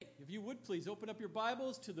If you would please open up your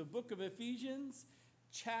Bibles to the book of Ephesians,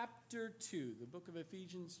 chapter 2. The book of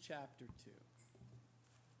Ephesians, chapter 2.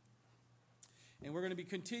 And we're going to be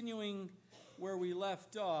continuing where we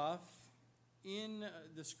left off in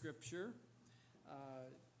the scripture.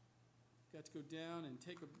 Got to go down and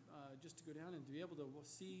just to go down and to be able to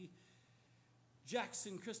see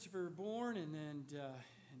Jackson Christopher born, and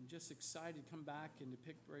just excited to come back and to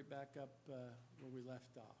pick right back up where we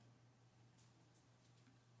left off.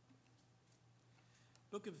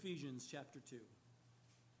 Book of Ephesians, chapter 2.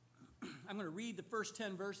 I'm going to read the first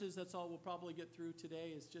 10 verses. That's all we'll probably get through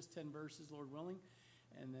today. It's just 10 verses, Lord willing.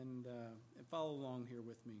 And then follow along here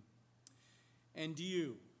with me. And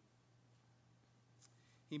you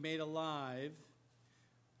he made alive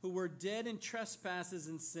who were dead in trespasses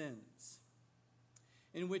and sins,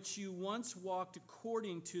 in which you once walked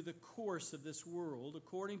according to the course of this world,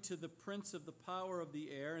 according to the prince of the power of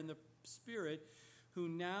the air and the spirit, who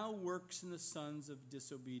now works in the sons of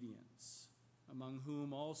disobedience, among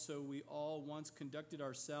whom also we all once conducted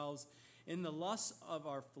ourselves in the lusts of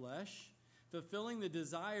our flesh, fulfilling the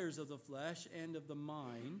desires of the flesh and of the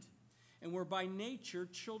mind, and were by nature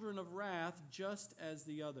children of wrath, just as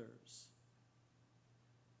the others.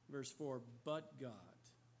 Verse 4, but God,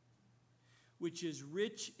 which is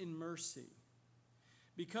rich in mercy,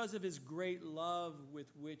 because of his great love with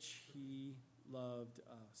which he loved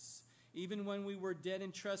us, even when we were dead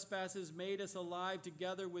in trespasses, made us alive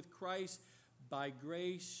together with Christ. By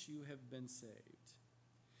grace you have been saved,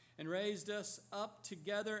 and raised us up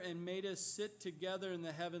together and made us sit together in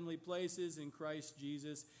the heavenly places in Christ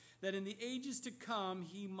Jesus, that in the ages to come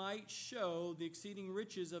he might show the exceeding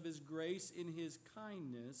riches of his grace in his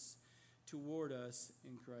kindness toward us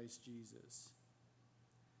in Christ Jesus.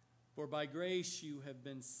 For by grace you have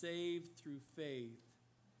been saved through faith,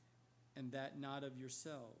 and that not of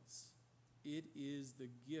yourselves. It is the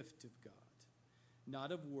gift of God,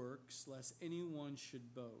 not of works, lest anyone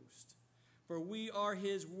should boast. For we are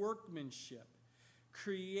his workmanship,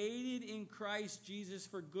 created in Christ Jesus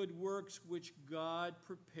for good works, which God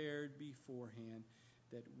prepared beforehand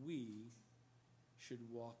that we should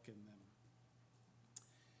walk in them.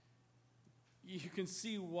 You can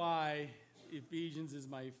see why Ephesians is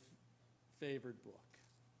my favorite book.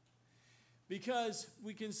 Because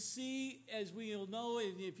we can see, as we all know,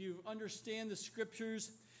 if you understand the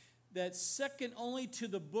scriptures, that second only to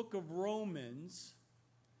the book of Romans,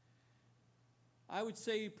 I would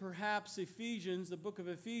say perhaps Ephesians, the book of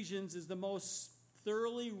Ephesians, is the most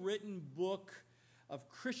thoroughly written book of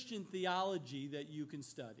Christian theology that you can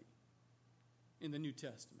study in the New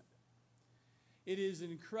Testament. It is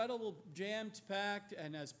incredible, jam-packed,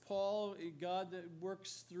 and as Paul, God that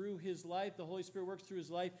works through his life, the Holy Spirit works through his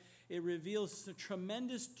life, it reveals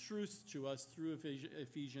tremendous truths to us through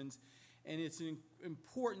Ephesians, and it's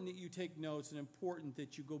important that you take notes and important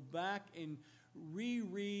that you go back and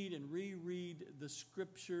reread the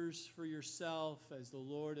scriptures for yourself as the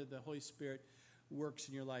Lord and the Holy Spirit works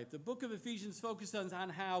in your life. The book of Ephesians focuses on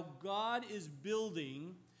how God is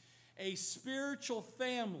building a spiritual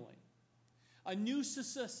family, a new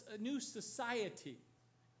society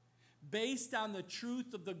based on the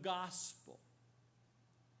truth of the gospel.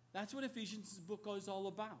 That's what Ephesians' book is all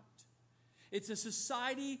about. It's a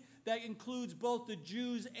society that includes both the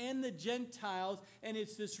Jews and the Gentiles, and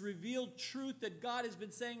it's this revealed truth that God has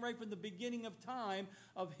been saying right from the beginning of time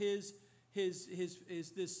of this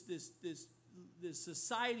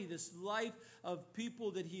society, this life of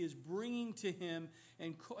people that he is bringing to him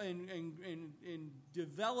and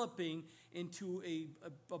developing into a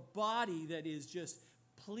body that is just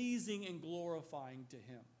pleasing and glorifying to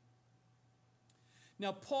him.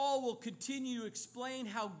 Now, Paul will continue to explain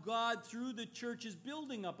how God, through the church, is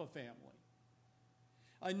building up a family.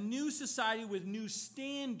 A new society with new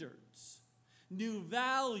standards, new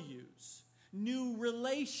values, new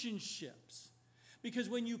relationships. Because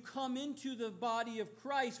when you come into the body of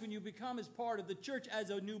Christ, when you become as part of the church as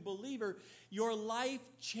a new believer, your life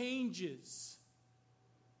changes.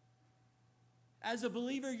 As a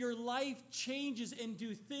believer, your life changes, and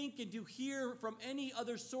to think and to hear from any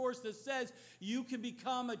other source that says you can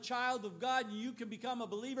become a child of God and you can become a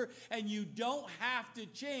believer and you don't have to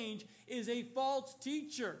change is a false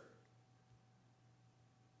teacher.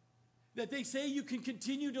 That they say you can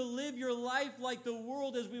continue to live your life like the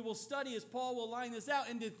world, as we will study, as Paul will line this out,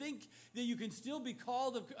 and to think that you can still be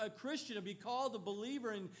called a Christian and be called a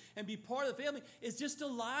believer and be part of the family is just a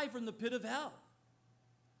lie from the pit of hell.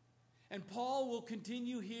 And Paul will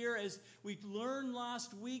continue here, as we learned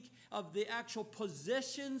last week, of the actual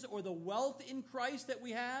possessions or the wealth in Christ that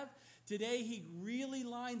we have. Today he really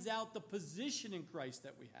lines out the position in Christ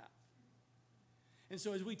that we have. And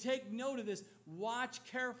so as we take note of this, watch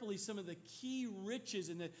carefully some of the key riches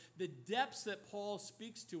and the depths that Paul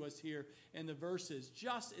speaks to us here in the verses,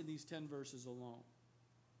 just in these 10 verses alone.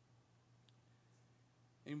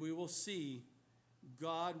 And we will see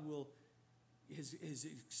God has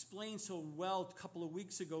explained so well a couple of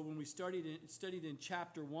weeks ago when we studied in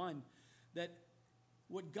chapter 1 that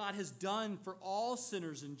what God has done for all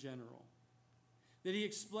sinners in general. That he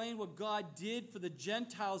explained what God did for the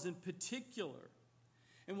Gentiles in particular.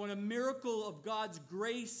 And what a miracle of God's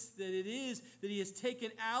grace that it is that he has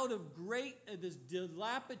taken out of this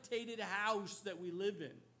dilapidated house that we live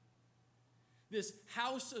in. This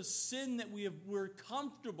house of sin that we're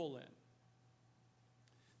comfortable in.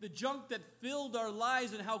 The junk that filled our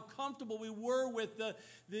lives and how comfortable we were with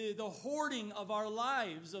the hoarding of our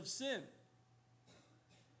lives of sin.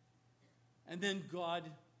 And then God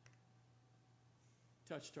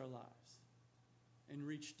touched our lives and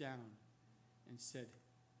reached down and said,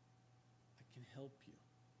 I can help you.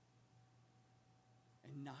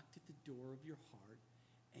 And knocked at the door of your heart,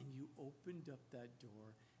 and you opened up that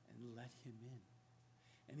door and let him in.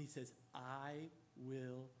 And he says, I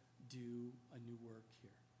will do a new work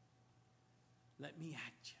here. Let me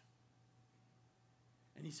at you.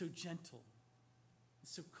 And he's so gentle, and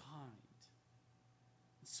so kind,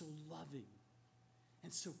 and so loving,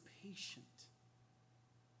 and so patient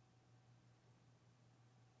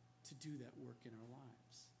to do that work in our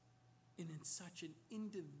lives. And in such an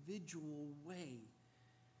individual way.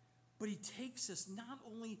 But he takes us not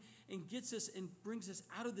only and gets us and brings us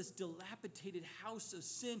out of this dilapidated house of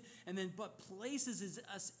sin, but places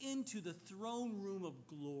us into the throne room of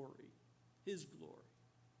glory, his glory.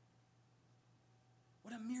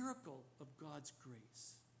 What a miracle of God's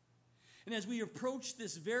grace. And as we approach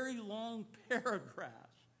this very long paragraph,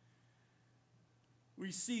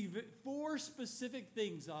 we see 4 specific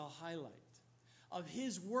things I'll highlight of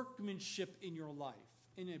his workmanship in your life,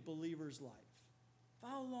 in a believer's life.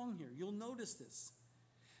 Follow along here. You'll notice this.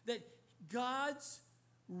 That God's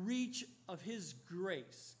reach of his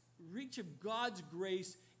grace, reach of God's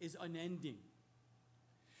grace is unending.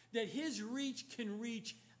 That his reach can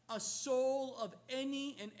reach a soul of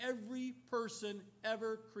any and every person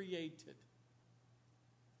ever created.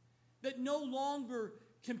 That no longer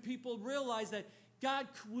can people realize that God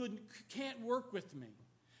can't work with me.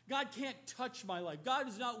 God can't touch my life. God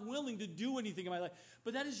is not willing to do anything in my life.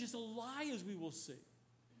 But that is just a lie, as we will see.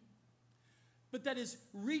 But that his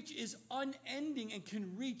reach is unending and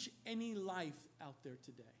can reach any life out there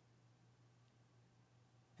today.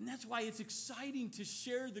 And that's why it's exciting to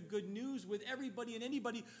share the good news with everybody and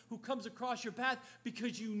anybody who comes across your path,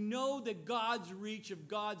 because you know that God's reach of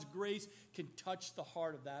God's grace can touch the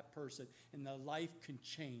heart of that person, and the life can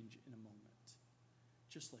change in a moment,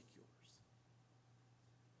 just like yours.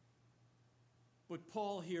 But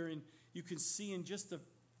Paul here, and you can see in just the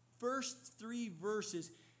first 3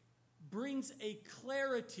 verses, brings a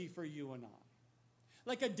clarity for you and I.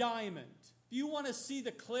 Like a diamond. Do you want to see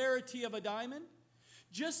the clarity of a diamond?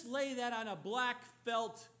 Just lay that on a black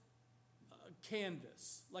felt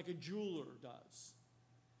canvas, like a jeweler does.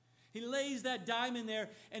 He lays that diamond there,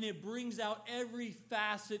 and it brings out every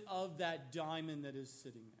facet of that diamond that is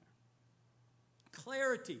sitting there.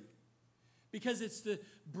 Clarity. Because it's the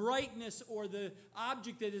brightness or the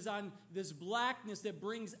object that is on this blackness that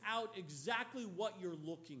brings out exactly what you're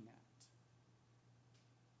looking at.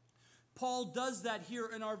 Paul does that here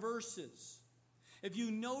in our verses. If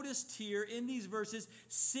you noticed here in these verses,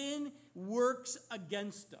 sin works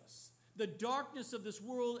against us. The darkness of this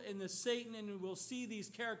world and the Satan, and we'll see these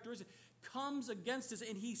characteristics, comes against us.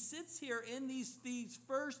 And he sits here in these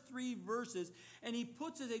first 3 verses, and he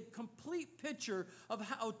puts a complete picture of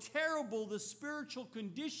how terrible the spiritual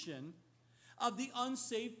condition of the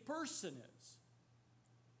unsaved person is.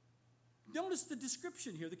 Notice the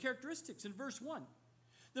description here, the characteristics in verse 1.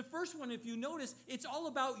 The first one, if you notice, it's all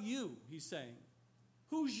about you, he's saying.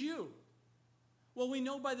 Who's you? Well, we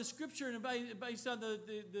know by the scripture and based on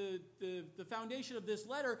the foundation of this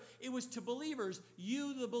letter, it was to believers,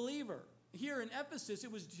 you the believer. Here in Ephesus,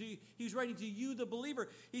 he's writing to you the believer.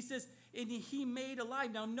 He says, and he made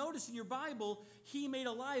alive. Now notice in your Bible, he made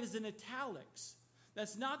alive is in italics.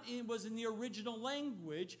 That's not, it was in the original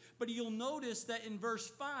language, but you'll notice that in verse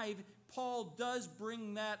 5, Paul does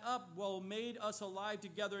bring that up. Well, made us alive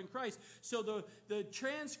together in Christ. So the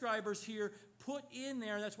transcribers here put in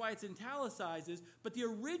there, that's why it's italicized, but the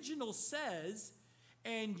original says,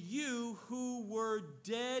 and you who were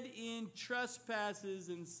dead in trespasses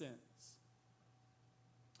and sins.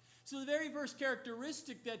 So the very first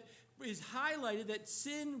characteristic that is highlighted that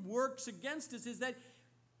sin works against us is that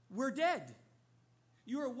we're dead.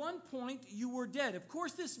 At one point, you were dead. Of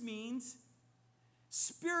course, this means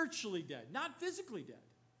spiritually dead, not physically dead,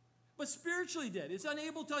 but spiritually dead. It's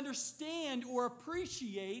unable to understand or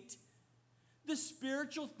appreciate the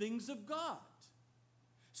spiritual things of God.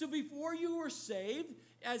 So before you were saved,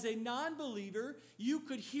 as a non-believer, you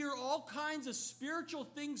could hear all kinds of spiritual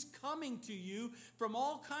things coming to you from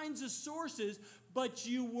all kinds of sources, but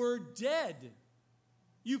you were dead.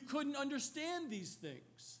 You couldn't understand these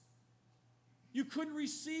things. You couldn't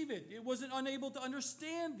receive it. It wasn't unable to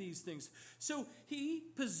understand these things. So he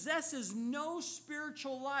possesses no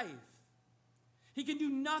spiritual life. He can do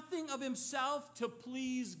nothing of himself to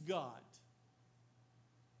please God.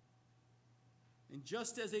 And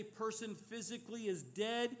just as a person physically is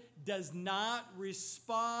dead, does not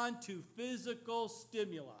respond to physical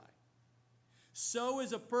stimuli, so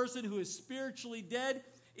is a person who is spiritually dead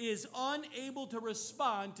is unable to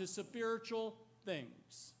respond to spiritual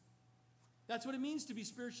things. That's what it means to be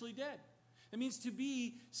spiritually dead. It means to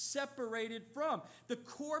be separated from. The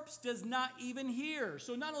corpse does not even hear.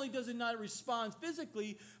 So not only does it not respond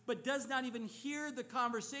physically, but does not even hear the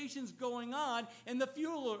conversations going on in the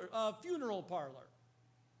funeral parlor.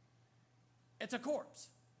 It's a corpse.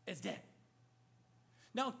 It's dead.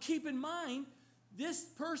 Now keep in mind, this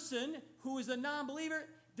person who is a non-believer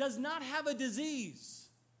does not have a disease.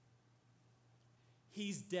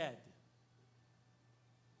 He's dead.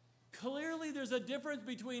 Clearly, there's a difference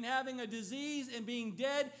between having a disease and being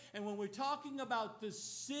dead. And when we're talking about the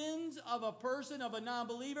sins of a person, of a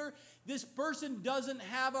non-believer, this person doesn't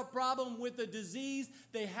have a problem with the disease.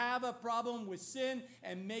 They have a problem with sin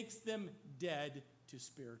and makes them dead to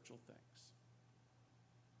spiritual things.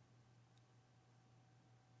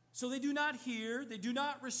 So they do not hear. They do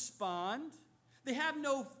not respond. They have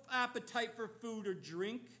no appetite for food or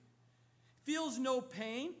drink. Feels no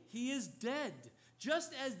pain. He is dead.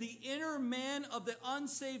 Just as the inner man of the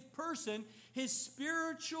unsaved person, his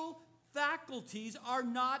spiritual faculties are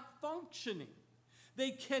not functioning.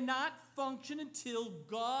 They cannot function until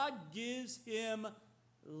God gives him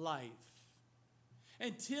life.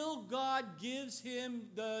 Until God gives him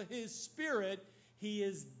his spirit, he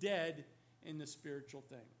is dead in the spiritual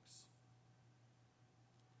things.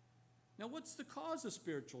 Now, what's the cause of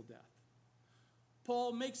spiritual death?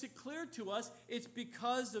 Paul makes it clear to us it's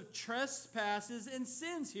because of trespasses and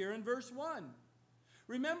sins here in verse 1.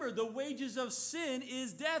 Remember, the wages of sin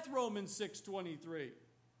is death, Romans 6:23.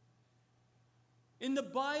 In the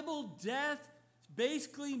Bible, death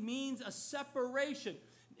basically means a separation,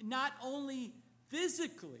 not only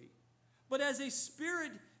physically, but as a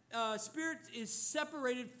spirit is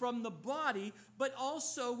separated from the body, but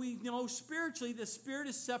also we know spiritually the spirit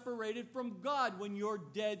is separated from God when you're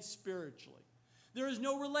dead spiritually. There is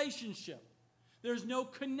no relationship. There's no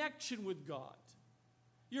connection with God.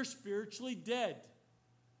 You're spiritually dead.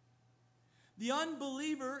 The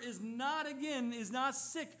unbeliever is not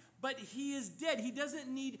sick, but he is dead. He doesn't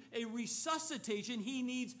need a resuscitation. He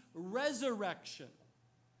needs resurrection.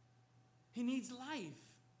 He needs life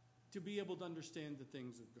to be able to understand the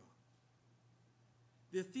things of God.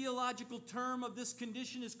 The theological term of this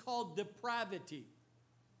condition is called depravity.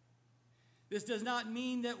 This does not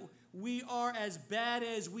mean that we are as bad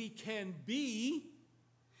as we can be.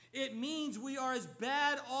 It means we are as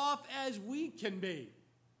bad off as we can be.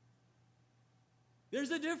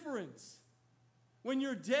 There's a difference. When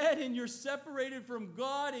you're dead and you're separated from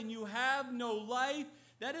God and you have no life,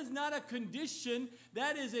 that is not a condition.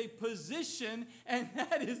 That is a position, and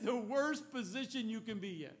that is the worst position you can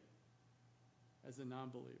be in as a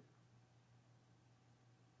non-believer.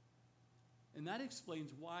 And that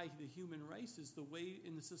explains why the human race is the way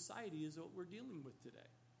in the society is what we're dealing with today.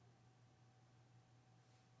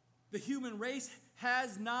 The human race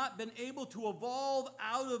has not been able to evolve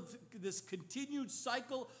out of this continued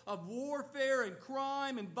cycle of warfare and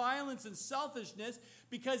crime and violence and selfishness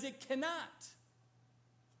because it cannot.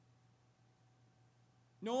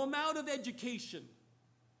 No amount of education,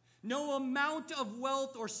 no amount of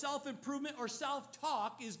wealth or self-improvement or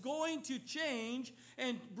self-talk is going to change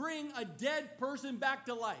and bring a dead person back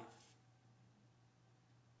to life.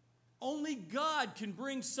 Only God can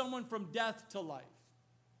bring someone from death to life.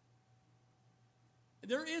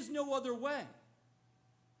 There is no other way.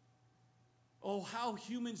 Oh, how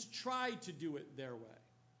humans try to do it their way.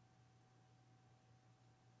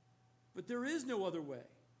 But there is no other way.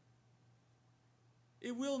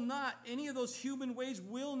 It will not, any of those human ways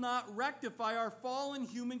will not rectify our fallen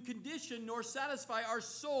human condition nor satisfy our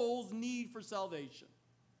soul's need for salvation.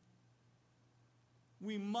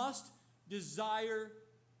 We must desire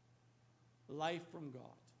life from God.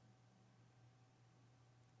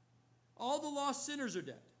 All the lost sinners are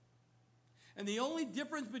dead. And the only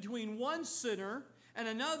difference between one sinner and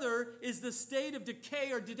another is the state of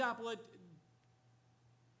decay or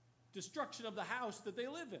destruction of the house that they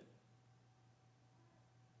live in.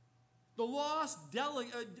 The lost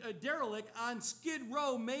derelict on Skid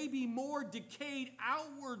Row may be more decayed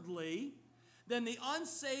outwardly than the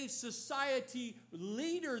unsaved society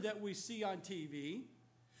leader that we see on TV,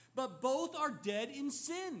 but both are dead in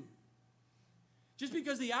sin. Just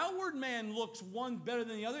because the outward man looks one better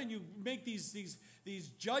than the other, and you make these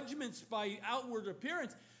judgments by outward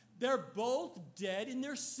appearance, they're both dead in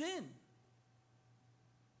their sin.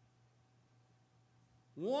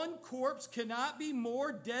 One corpse cannot be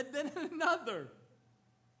more dead than another.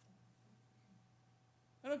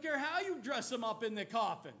 I don't care how you dress them up in the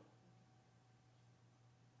coffin.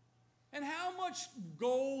 And how much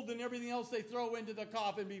gold and everything else they throw into the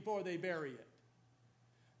coffin before they bury it.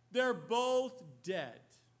 They're both dead.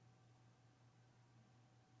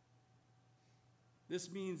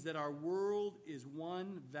 This means that our world is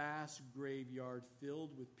one vast graveyard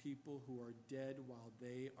filled with people who are dead while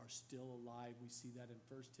they are still alive. We see that in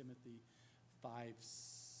 1 Timothy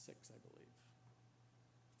 5:6, I believe.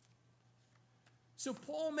 So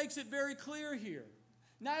Paul makes it very clear here.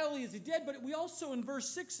 Not only is he dead, but we also in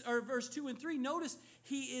verse 2 and 3 notice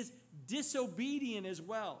he is disobedient as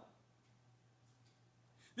well.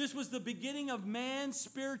 This was the beginning of man's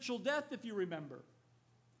spiritual death, if you remember.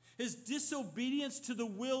 His disobedience to the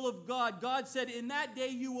will of God. God said, in that day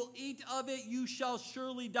you will eat of it, you shall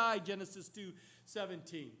surely die, Genesis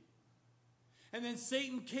 2:17. And then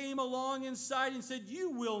Satan came along inside and said,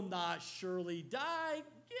 you will not surely die.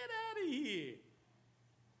 Get out of here.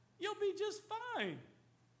 You'll be just fine.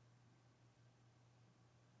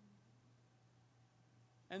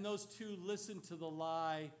 And those two listened to the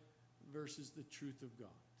lie versus the truth of God.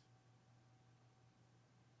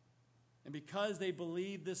 And because they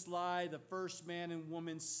believed this lie, the first man and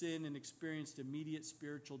woman sinned and experienced immediate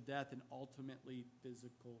spiritual death and ultimately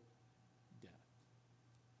physical death.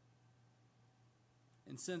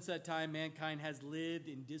 And since that time, mankind has lived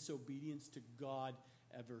in disobedience to God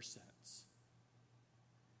ever since.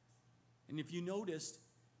 And if you noticed,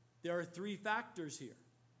 there are three factors here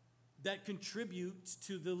that contribute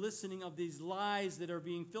to the listening of these lies that are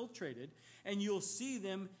being filtrated. And you'll see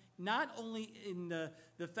them not only in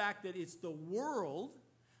the fact that it's the world,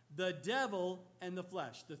 the devil, and the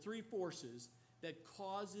flesh, the three forces that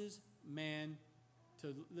causes man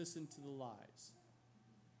to listen to the lies.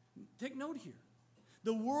 Take note here.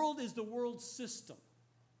 The world is the world system.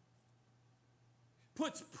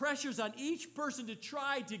 Puts pressures on each person to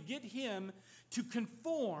try to get him to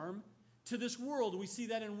conform to this world. We see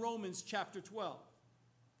that in Romans chapter 12.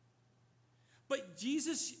 But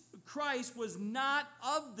Jesus Christ was not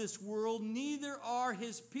of this world, neither are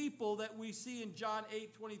his people that we see in John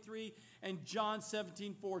 8:23 and John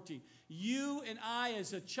 17:14. You and I,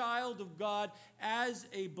 as a child of God, as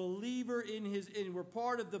a believer and we're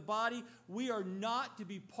part of the body, we are not to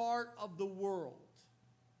be part of the world.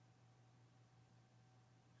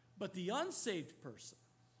 But the unsaved person,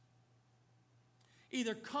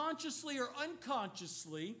 either consciously or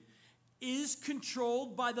unconsciously, is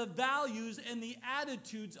controlled by the values and the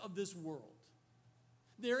attitudes of this world.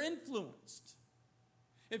 They're influenced.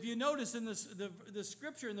 If you notice in the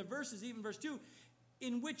scripture, in the verses, even verse 2,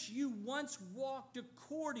 in which you once walked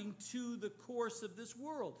according to the course of this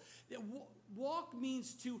world. Walk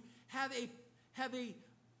means to have a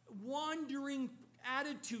wandering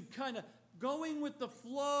attitude, kind of going with the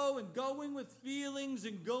flow and going with feelings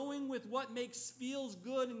and going with what feels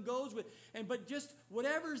good and goes with. But just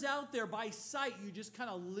whatever's out there by sight, you just kind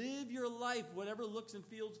of live your life, whatever looks and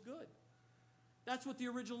feels good. That's what the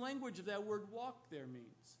original language of that word walk there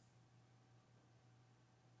means.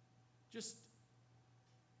 Just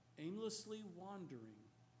aimlessly wandering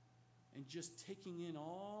and just taking in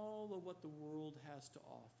all of what the world has to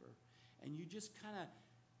offer. And you just kind of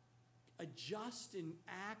adjust and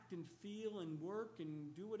act and feel and work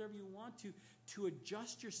and do whatever you want to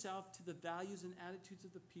adjust yourself to the values and attitudes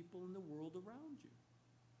of the people in the world around you.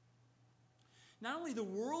 Not only the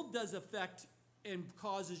world does affect and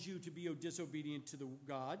causes you to be disobedient to the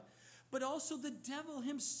God, but also the devil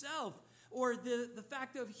himself, or the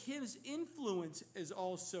fact of his influence is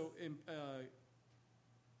also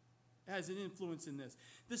has an influence in this.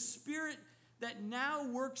 The spirit that now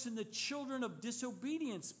works in the children of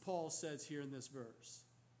disobedience, Paul says here in this verse.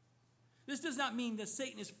 This does not mean that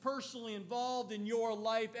Satan is personally involved in your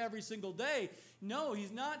life every single day. No,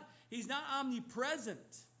 he's not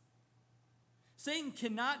omnipresent. Satan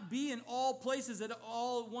cannot be in all places at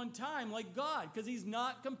all at one time like God, because he's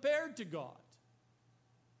not compared to God.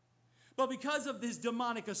 But because of his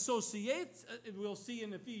demonic associates, we'll see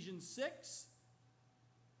in Ephesians 6,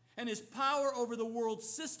 and his power over the world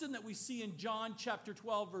system that we see in John chapter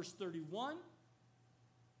 12, verse 31,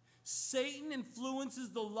 Satan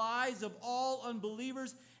influences the lives of all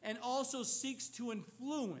unbelievers and also seeks to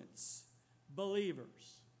influence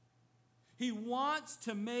believers. He wants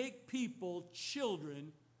to make people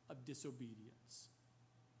children of disobedience.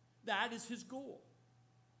 That is his goal.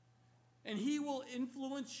 And he will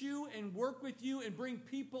influence you and work with you and bring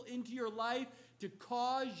people into your life to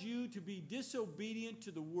cause you to be disobedient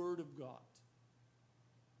to the Word of God.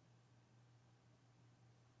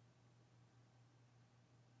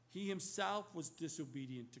 He himself was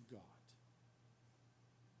disobedient to God.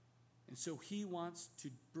 And so he wants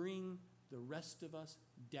to bring the rest of us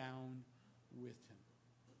down with him.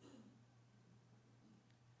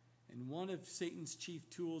 And one of Satan's chief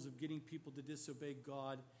tools of getting people to disobey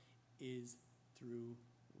God is through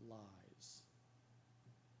lies.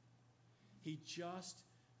 He just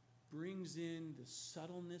brings in the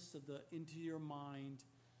subtleness of into your mind,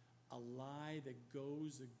 a lie that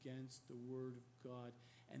goes against the Word of God,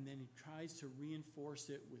 and then he tries to reinforce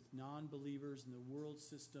it with non-believers and the world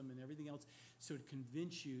system and everything else, so to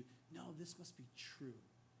convince you, no, this must be true.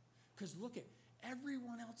 Because look at,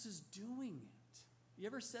 everyone else is doing it. You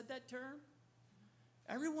ever said that term?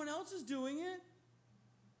 Everyone else is doing it.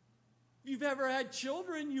 If you've ever had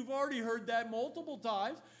children, you've already heard that multiple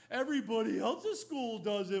times. Everybody else at school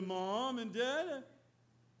does it, Mom and Dad.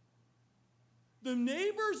 The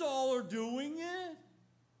neighbors all are doing it.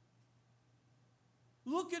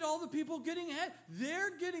 Look at all the people getting ahead.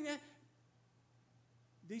 They're getting ahead.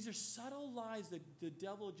 These are subtle lies that the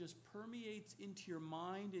devil just permeates into your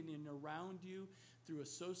mind and in around you through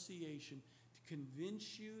association to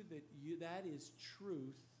convince you that that is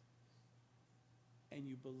truth, and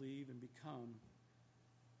you believe and become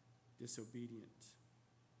disobedient.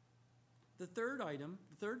 The third item,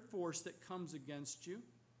 the third force that comes against you,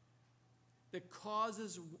 that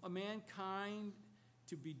causes a mankind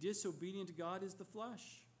to be disobedient to God, is the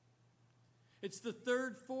flesh. It's the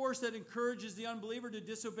third force that encourages the unbeliever to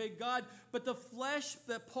disobey God. But the flesh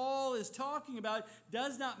that Paul is talking about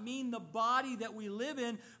does not mean the body that we live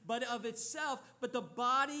in, but of itself. But the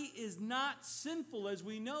body is not sinful, as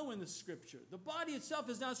we know in the Scripture. The body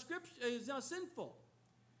itself is not sinful.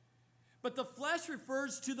 But the flesh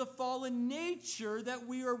refers to the fallen nature that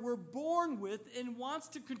we're born with and wants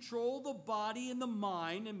to control the body and the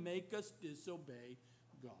mind and make us disobey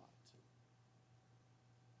God.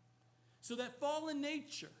 So that fallen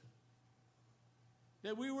nature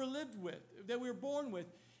that we were lived with, that we were born with,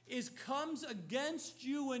 comes against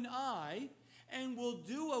you and I, and will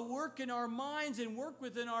do a work in our minds and work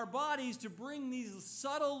within our bodies to bring these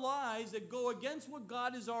subtle lies that go against what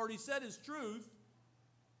God has already said is truth,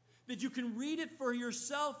 that you can read it for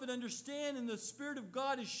yourself and understand, and the Spirit of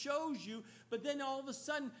God shows you, but then all of a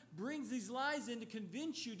sudden brings these lies in to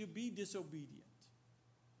convince you to be disobedient.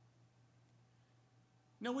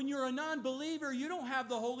 Now, when you're a non-believer, you don't have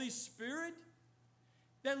the Holy Spirit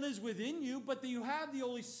that lives within you, but you have the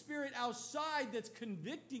Holy Spirit outside that's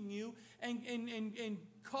convicting you and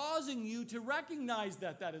causing you to recognize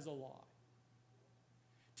that that is a lie.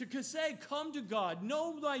 To say, come to God,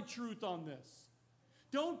 know thy truth on this.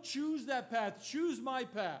 Don't choose that path, choose my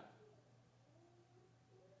path.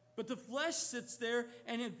 But the flesh sits there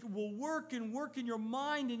and it will work in your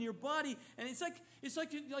mind and your body, and it's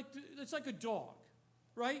like a dog.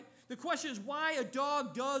 Right? The question is why a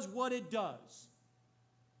dog does what it does.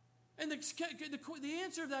 And the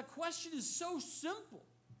answer to that question is so simple.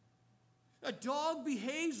 A dog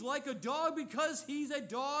behaves like a dog because he's a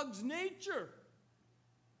dog's nature.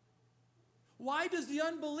 Why does the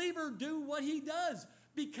unbeliever do what he does?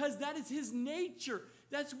 Because that is his nature.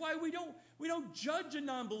 That's why we don't judge a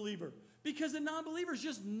non-believer. Because a non-believer is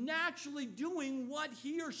just naturally doing what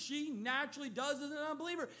he or she naturally does as a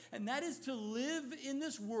non-believer. And that is to live in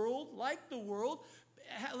this world like the world,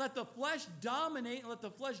 let the flesh dominate and let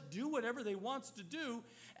the flesh do whatever they wants to do.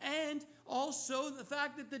 And also the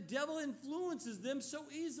fact that the devil influences them so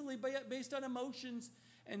easily based on emotions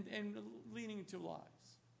and leaning into lies.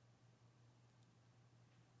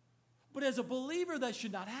 But as a believer, that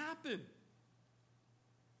should not happen.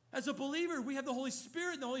 As a believer, we have the Holy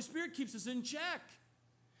Spirit, and the Holy Spirit keeps us in check.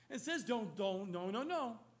 It says,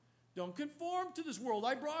 no. Don't conform to this world.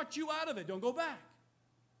 I brought you out of it. Don't go back.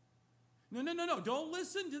 No. Don't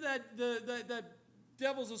listen to that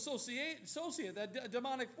devil's associate, that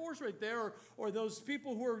demonic force right there, or those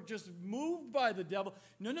people who are just moved by the devil.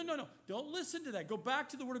 No. Don't listen to that. Go back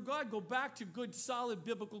to the Word of God. Go back to good, solid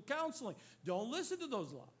biblical counseling. Don't listen to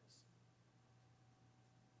those lies.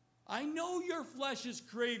 I know your flesh is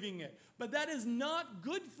craving it, but that is not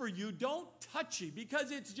good for you. Don't touch it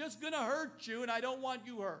because it's just going to hurt you, and I don't want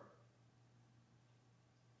you hurt.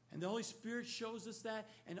 And the Holy Spirit shows us that,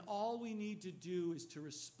 and all we need to do is to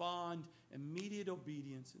respond immediate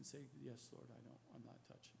obedience and say, yes, Lord, I'm not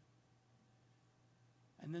touching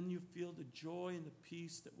it. And then you feel the joy and the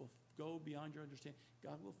peace that will go beyond your understanding.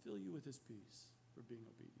 God will fill you with his peace for being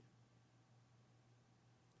obedient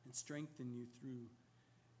and strengthen you through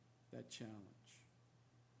that challenge.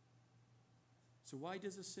 So why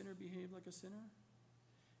does a sinner behave like a sinner?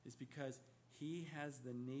 It's because he has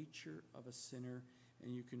the nature of a sinner,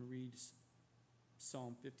 and you can read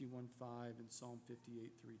Psalm 51:5 and Psalm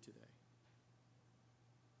 58:3 today.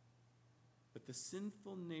 But the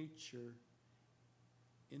sinful nature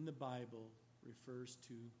in the Bible refers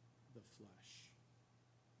to the flesh.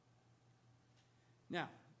 Now,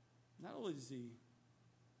 not only is he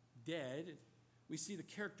dead, we see the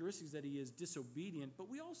characteristics that he is disobedient, but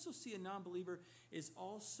we also see a non-believer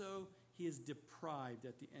he is deprived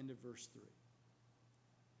at the end of verse 3.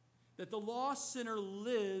 That the lost sinner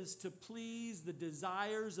lives to please the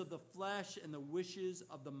desires of the flesh and the wishes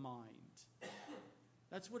of the mind.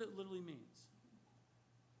 That's what it literally means.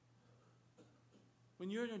 When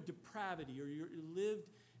you're in a depravity or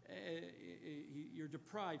you're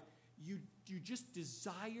deprived, you just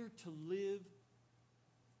desire to live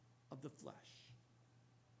of the flesh.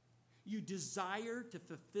 You desire to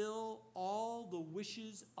fulfill all the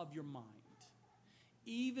wishes of your mind,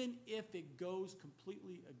 even if it goes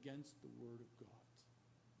completely against the Word of God.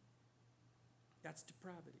 That's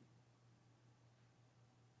depravity.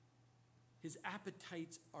 His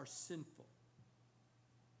appetites are sinful.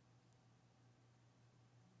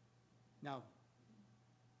 Now,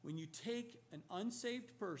 when you take an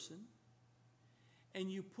unsaved person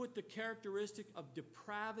and you put the characteristic of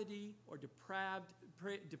depravity or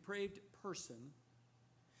depraved person,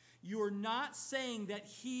 you are not saying that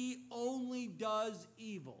he only does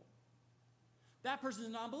evil. That person is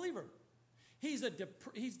a non-believer. He's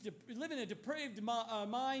living a depraved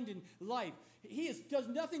mind and life. He does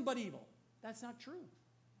nothing but evil. That's not true.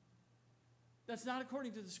 That's not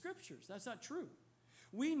according to the Scriptures. That's not true.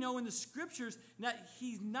 We know in the Scriptures that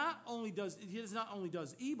he not only does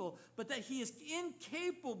evil, but that he is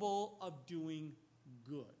incapable of doing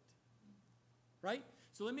good. Right?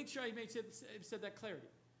 So let me make sure I said that clarity.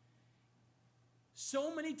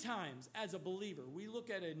 So many times as a believer, we look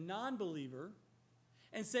at a non-believer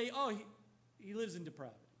and say, oh, he lives in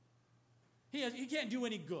depravity. He can't do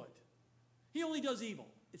any good. He only does evil.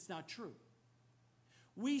 It's not true.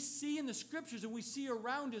 We see in the Scriptures and we see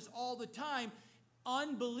around us all the time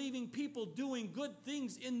unbelieving people doing good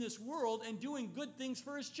things in this world and doing good things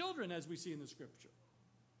for his children, as we see in the Scripture.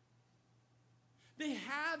 They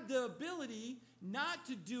have the ability not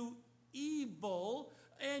to do evil,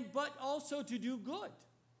 but also to do good.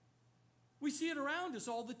 We see it around us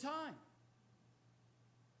all the time.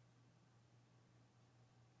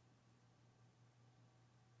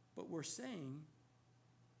 But we're saying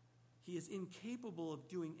he is incapable of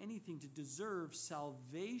doing anything to deserve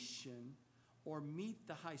salvation or meet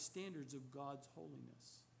the high standards of God's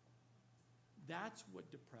holiness. That's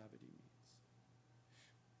what depravity means.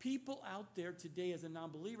 People out there today as a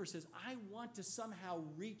non-believer says, I want to somehow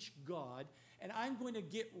reach God, and I'm going to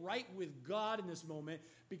get right with God in this moment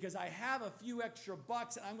because I have a few extra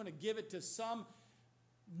bucks and I'm going to give it to some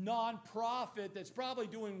nonprofit that's probably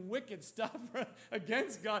doing wicked stuff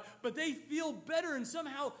against God, but they feel better and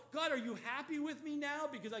somehow, God, are you happy with me now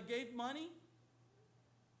because I gave money?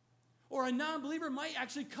 Or a non-believer might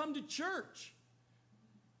actually come to church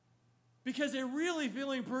because they're really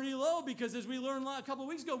feeling pretty low because, as we learned a couple of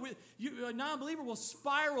weeks ago, a non-believer will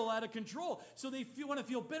spiral out of control. So they want to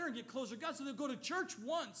feel better and get closer to God, so they'll go to church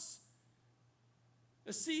once.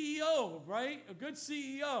 A CEO, right? A good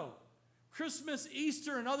CEO. Christmas,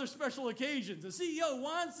 Easter, and other special occasions. The CEO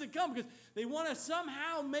wants to come because they want to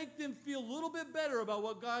somehow make them feel a little bit better about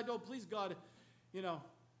what God, oh, please, God,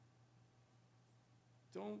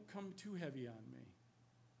 don't come too heavy on me.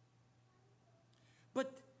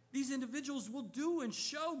 But these individuals will do and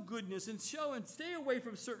show goodness and stay away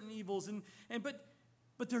from certain evils,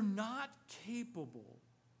 but they're not capable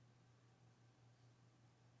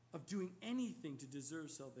of doing anything to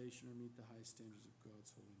deserve salvation or meet the high standards of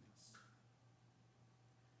God's holiness.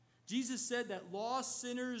 Jesus said that lost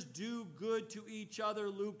sinners do good to each other,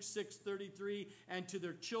 Luke 6:33, and to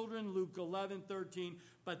their children, Luke 11:13,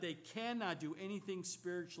 but they cannot do anything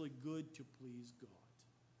spiritually good to please God.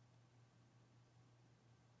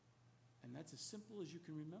 And that's as simple as you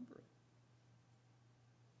can remember it.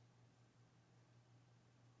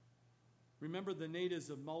 Remember the natives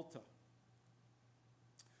of Malta,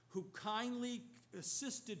 who kindly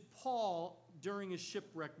assisted Paul during his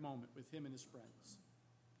shipwreck moment with him and his friends.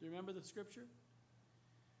 Do you remember the scripture?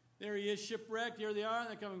 There he is, shipwrecked. Here they are.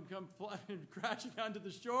 They come crashing onto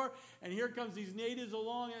the shore. And here comes these natives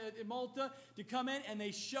along at Malta to come in. And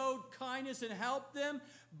they showed kindness and helped them.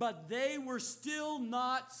 But they were still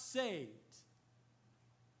not saved.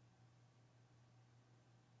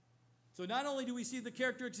 So not only do we see the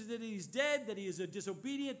characteristics that he's dead, that he is a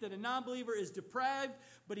disobedient, that a non-believer is depraved,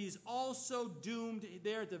 but he's also doomed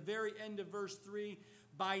there at the very end of verse 3,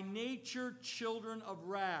 by nature children of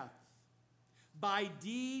wrath, by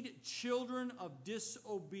deed children of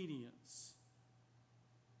disobedience.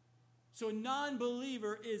 So a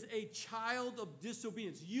non-believer is a child of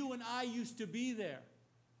disobedience. You and I used to be there.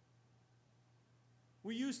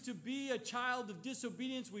 We used to be a child of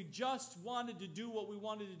disobedience. We just wanted to do what we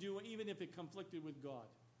wanted to do, even if it conflicted with God.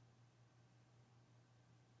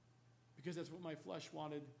 Because that's what my flesh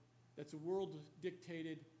wanted. That's what the world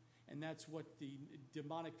dictated. And that's what the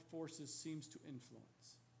demonic forces seems to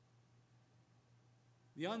influence.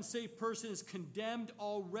 The unsaved person is condemned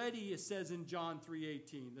already, it says in John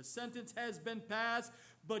 3:18. The sentence has been passed,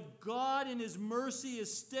 but God in his mercy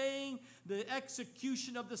is staying the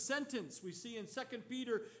execution of the sentence. We see in 2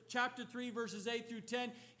 Peter chapter 3, verses 8 through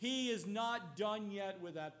 10, he is not done yet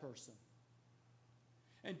with that person.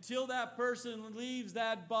 Until that person leaves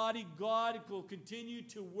that body, God will continue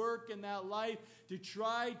to work in that life to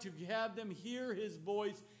try to have them hear his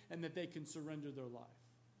voice and that they can surrender their life.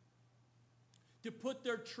 To put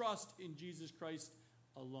their trust in Jesus Christ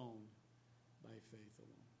alone, by faith alone.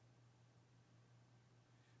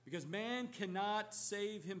 Because man cannot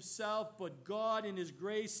save himself, but God in his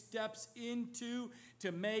grace steps into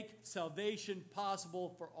to make salvation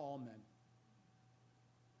possible for all men.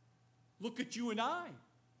 Look at you and I.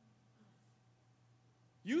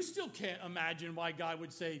 You still can't imagine why God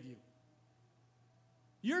would save you.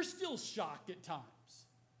 You're still shocked at times.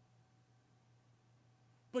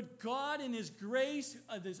 But God in his grace,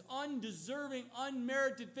 of his undeserving,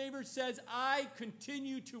 unmerited favor, says, I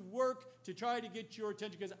continue to work to try to get your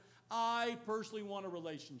attention because I personally want a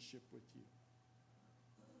relationship with you.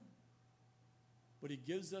 But he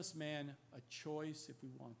gives us, man, a choice if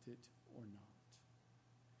we want it or not.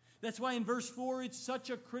 That's why in verse 4, it's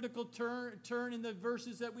such a critical turn in the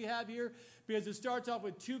verses that we have here, because it starts off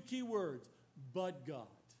with two key words, but God.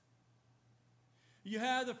 You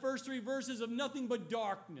have the first three verses of nothing but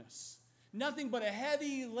darkness. Nothing but a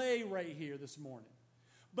heavy lay right here this morning.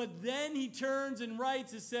 But then he turns and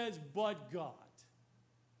writes, it says, but God.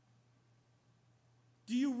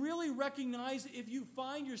 Do you really recognize if you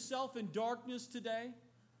find yourself in darkness today?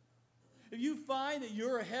 If you find that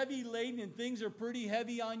you're heavy laden and things are pretty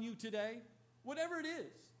heavy on you today, whatever it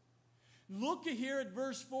is, look here at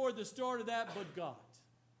verse 4, the start of that, but God.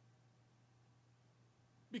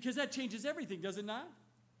 Because that changes everything, does it not?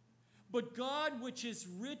 But God, which is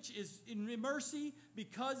rich is in mercy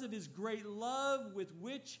because of his great love with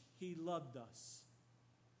which he loved us.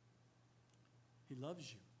 He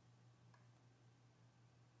loves you.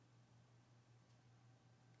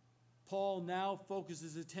 Paul now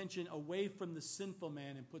focuses his attention away from the sinful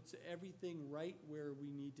man and puts everything right where we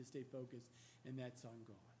need to stay focused, and that's on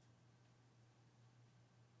God.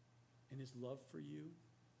 And his love for you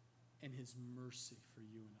and his mercy for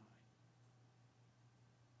you and I.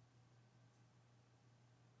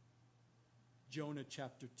 Jonah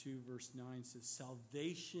chapter 2 verse 9 says,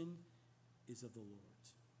 salvation is of the Lord.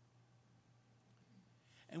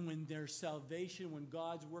 And when there's salvation, when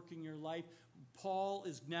God's working in your life, Paul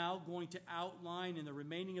is now going to outline in the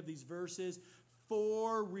remaining of these verses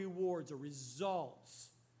 4 rewards or results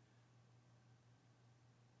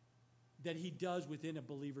that he does within a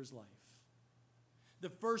believer's life. The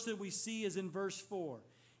first that we see is in verse 4.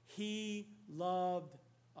 He loved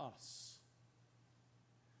us.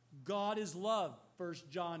 God is love, 1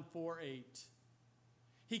 John 4:8.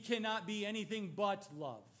 He cannot be anything but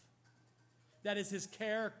love. That is his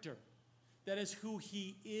character. That is who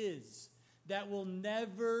he is. That will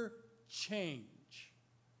never change.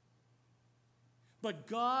 But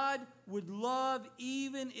God would love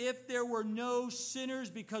even if there were no sinners,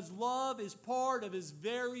 because love is part of his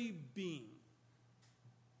very being.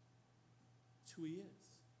 It's who he is.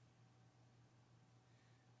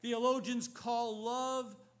 Theologians call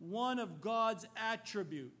love one of God's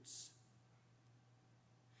attributes.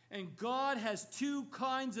 And God has 2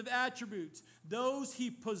 kinds of attributes. Those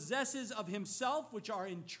he possesses of himself, which are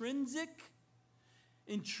intrinsic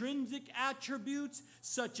attributes,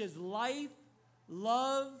 such as life,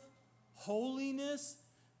 love, holiness.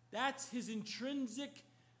 That's his intrinsic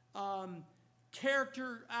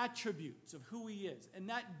character attributes of who he is, and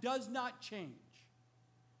that does not change.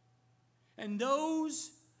 And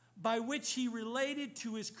those by which he related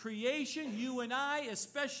to his creation, you and I,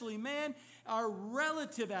 especially man, are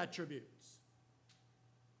relative attributes.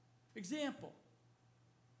 Example.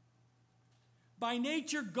 By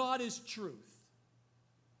nature, God is truth.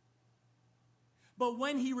 But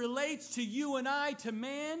when he relates to you and I, to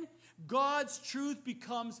man, God's truth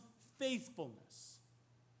becomes faithfulness.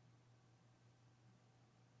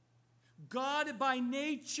 God by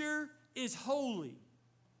nature is holy.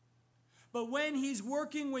 But when he's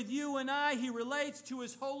working with you and I, he relates to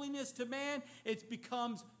his holiness to man, it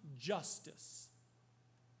becomes justice.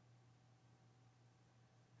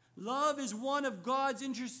 Love is one of God's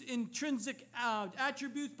intrinsic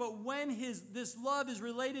attributes, but when this love is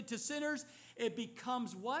related to sinners, it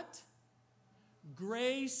becomes what?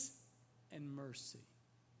 Grace and mercy.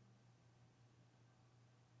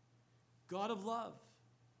 God of love.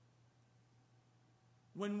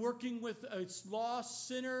 When working with a lost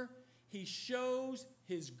sinner, he shows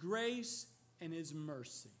his grace and his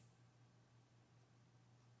mercy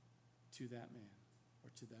to that man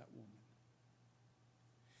or to that woman.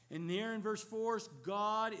 And there in verse 4,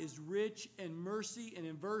 God is rich in mercy. And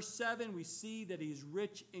in verse 7, we see that he is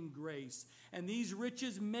rich in grace. And these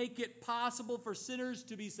riches make it possible for sinners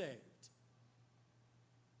to be saved.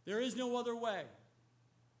 There is no other way.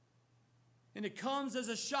 And it comes as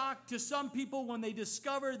a shock to some people when they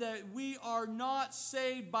discover that we are not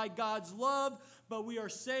saved by God's love, but we are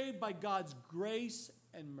saved by God's grace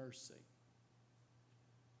and mercy.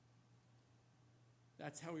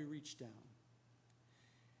 That's how he reached down.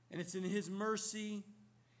 And it's in his mercy.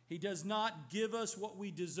 He does not give us what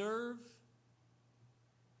we deserve.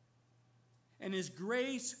 And his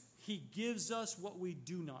grace, he gives us what we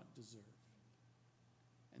do not deserve.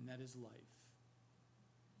 And that is life.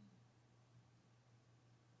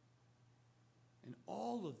 And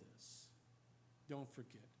all of this, don't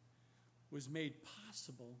forget, was made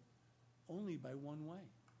possible only by one way.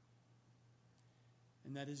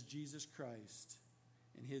 And that is Jesus Christ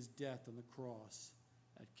and his death on the cross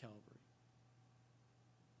at Calvary.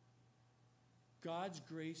 God's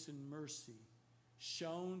grace and mercy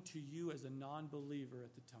shown to you as a non-believer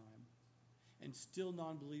at the time, and still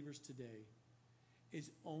non-believers today,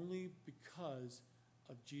 is only because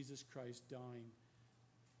of Jesus Christ dying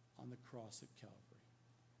on the cross at Calvary.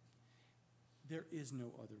 There is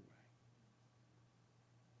no other way.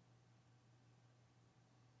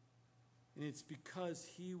 And it's because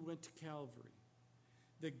he went to Calvary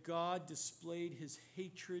that God displayed his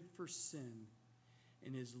hatred for sin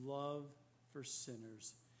and his love for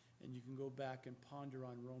sinners. And you can go back and ponder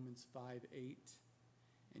on Romans 5:8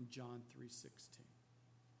 and John 3:16.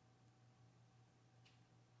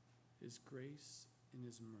 His grace and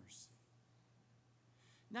his mercy.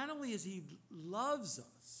 Not only as he loves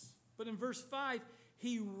us, but in verse 5,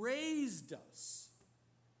 he raised us.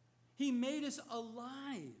 He made us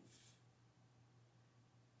alive.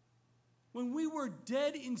 When we were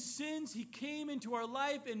dead in sins, he came into our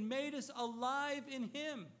life and made us alive in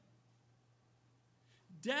him.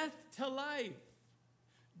 Death to life,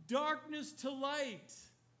 darkness to light,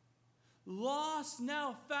 lost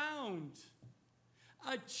now found,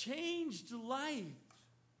 a changed life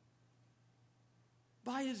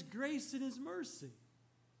by his grace and his mercy.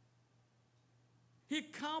 He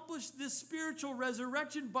accomplished this spiritual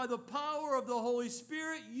resurrection by the power of the Holy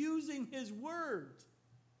Spirit using his word.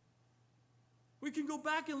 We can go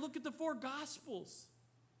back and look at the four Gospels.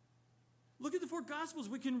 Look at the four Gospels.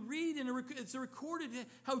 We can read, and it's recorded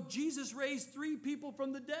how Jesus raised 3 people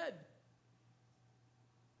from the dead.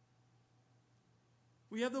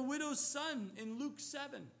 We have the widow's son in Luke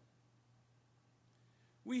 7.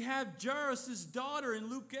 We have Jairus' daughter in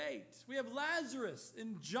Luke 8. We have Lazarus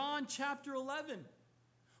in John chapter 11.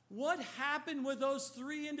 What happened with those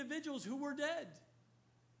 3 individuals who were dead?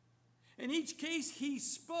 In each case, he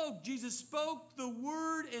spoke. Jesus spoke the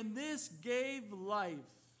word, and this gave life.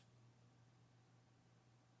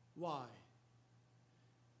 Why?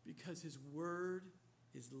 Because his word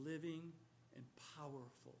is living and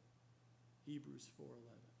powerful. Hebrews 4:11.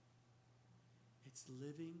 It's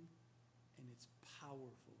living and it's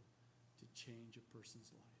powerful to change a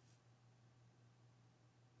person's life.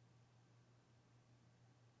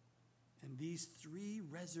 And these 3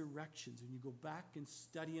 resurrections, when you go back and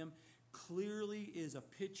study them, clearly is a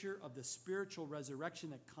picture of the spiritual resurrection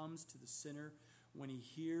that comes to the sinner when he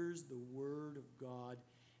hears the word of God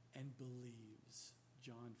and believes.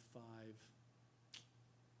 John 5,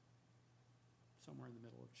 somewhere in the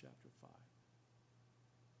middle of chapter 5.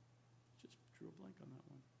 Just drew a blank on that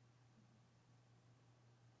one.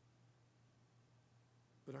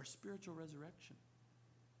 But our spiritual resurrection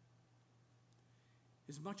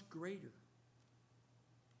is much greater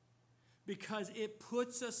because it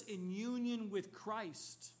puts us in union with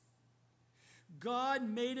Christ. God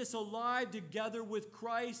made us alive together with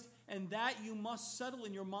Christ, and that you must settle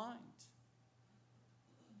in your mind.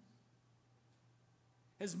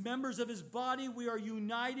 As members of his body, we are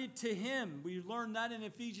united to him. We learned that in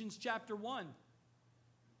Ephesians chapter 1.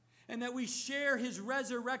 And that we share his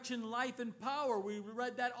resurrection life and power. We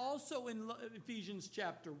read that also in Ephesians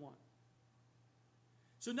chapter 1.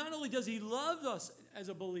 So not only does he love us as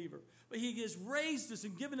a believer, but he has raised us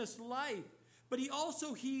and given us life. But he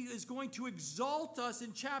is going to exalt us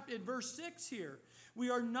in verse 6 here. We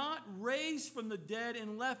are not raised from the dead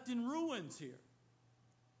and left in ruins here.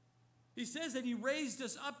 He says that he raised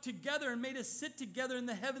us up together and made us sit together in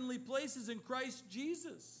the heavenly places in Christ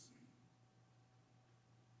Jesus.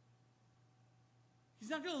 He's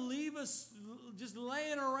not going to leave us just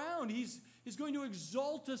laying around. He's going to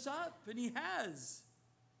exalt us up, and he has.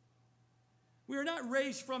 We are not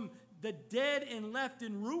raised from the dead and left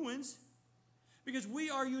in ruins because we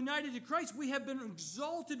are united to Christ. We have been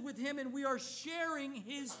exalted with him, and we are sharing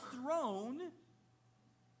his throne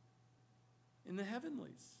in the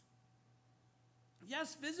heavenlies.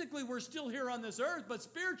 Yes, physically we're still here on this earth, but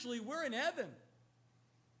spiritually we're in heaven.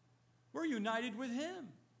 We're united with him.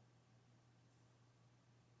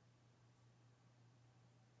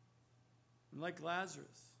 And like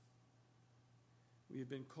Lazarus, we have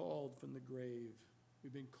been called from the grave.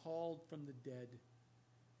 We've been called from the dead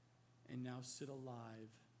and now sit alive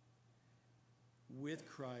with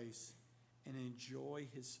Christ and enjoy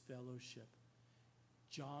his fellowship.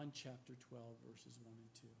 John chapter 12, verses 1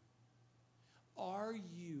 and 2. Are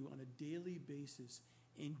you on a daily basis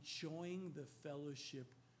enjoying the fellowship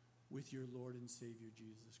with your Lord and Savior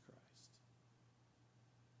Jesus Christ?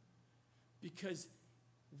 Because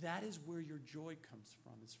that is where your joy comes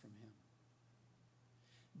from, is from him.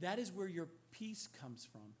 That is where your peace comes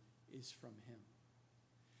from, is from him.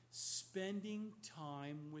 Spending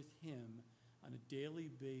time with him on a daily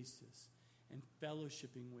basis and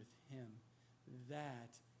fellowshipping with him,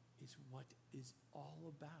 that is what is all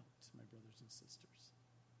about, my brothers and sisters.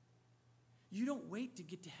 You don't wait to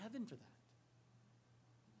get to heaven for that.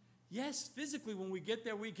 Yes, physically when we get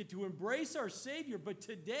there, we get to embrace our Savior, but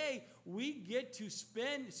today we get to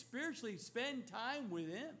spiritually spend time with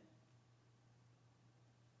him.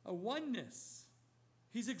 A oneness.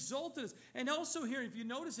 He's exalted us. And also here, if you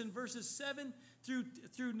notice in verses 7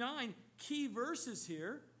 through 9, key verses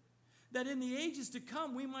here, that in the ages to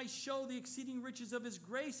come we might show the exceeding riches of his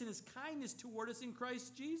grace and his kindness toward us in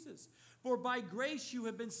Christ Jesus. For by grace you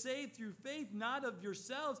have been saved through faith, not of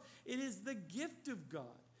yourselves. It is the gift of God,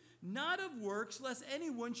 not of works, lest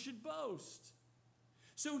anyone should boast.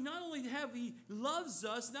 So not only have he loves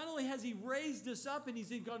us, not only has he raised us up and he's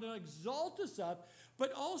going to exalt us up,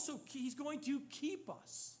 but also he's going to keep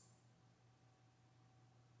us.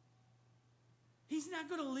 He's not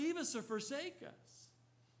going to leave us or forsake us.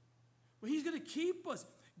 But he's going to keep us.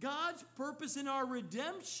 God's purpose in our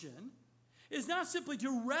redemption is not simply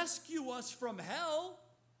to rescue us from hell,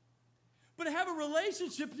 but to have a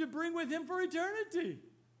relationship to bring with him for eternity.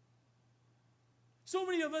 So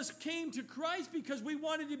many of us came to Christ because we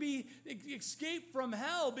wanted to be escaped from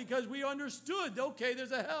hell because we understood, okay,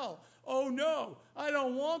 there's a hell. Oh no, I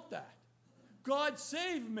don't want that. God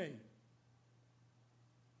saved me.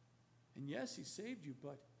 And yes, he saved you,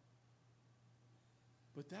 but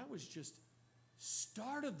that was just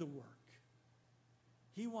start of the work.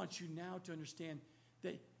 He wants you now to understand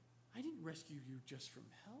that I didn't rescue you just from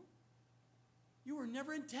hell. You were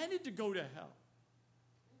never intended to go to hell.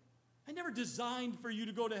 I never designed for you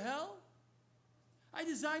to go to hell. I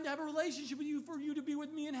designed to have a relationship with you for you to be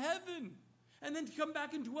with me in heaven and then to come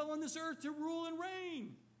back and dwell on this earth to rule and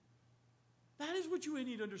reign. That is what you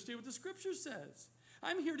need to understand what the scripture says.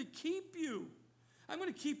 I'm here to keep you. I'm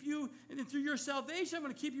going to keep you, and through your salvation, I'm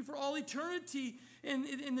going to keep you for all eternity. And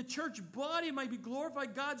in the church body, it might be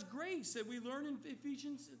glorified God's grace that we learn in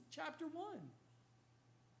Ephesians chapter 1.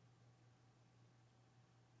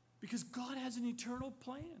 Because God has an eternal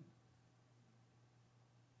plan.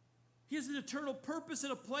 He has an eternal purpose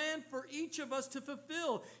and a plan for each of us to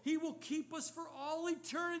fulfill. He will keep us for all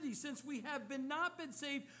eternity since we have not been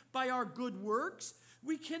saved by our good works.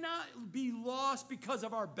 We cannot be lost because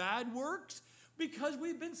of our bad works. Because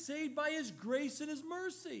we've been saved by his grace and his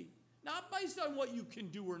mercy. Not based on what you can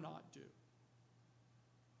do or not do.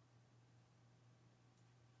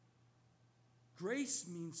 Grace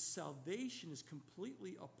means salvation is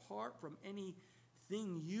completely apart from anything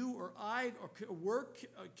you or I or work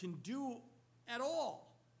can do at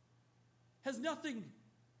all. Has nothing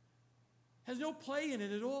Has no play in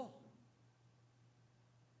it at all.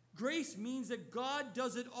 Grace means that God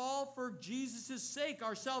does it all for Jesus' sake.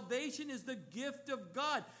 Our salvation is the gift of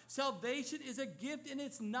God. Salvation is a gift and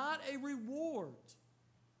it's not a reward.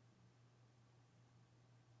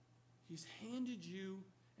 He's handed you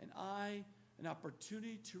and I an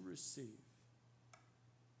opportunity to receive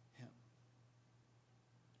Him.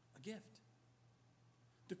 A gift.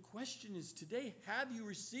 The question is today, have you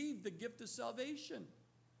received the gift of salvation?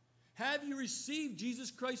 Have you received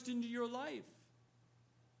Jesus Christ into your life?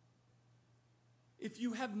 If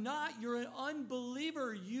you have not, you're an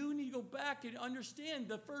unbeliever. You need to go back and understand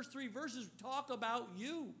the first 3 verses talk about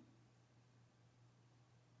you.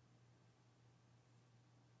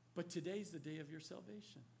 But today's the day of your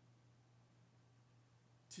salvation.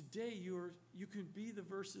 Today you can be the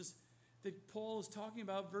verses that Paul is talking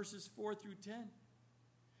about, verses 4 through 10.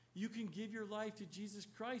 You can give your life to Jesus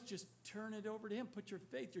Christ. Just turn it over to Him. Put your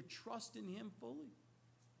faith, your trust in Him fully.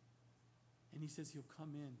 And He says He'll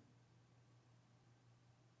come in.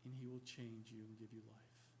 And He will change you and give you life.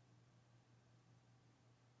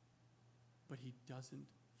 But He doesn't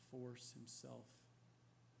force Himself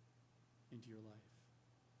into your life.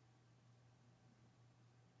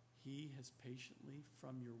 He has patiently,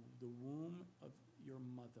 from the womb of your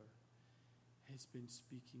mother, has been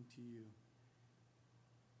speaking to you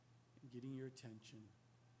and getting your attention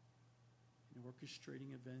and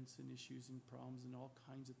orchestrating events and issues and problems and all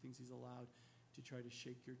kinds of things He's allowed to try to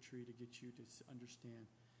shake your tree to get you to understand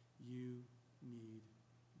you need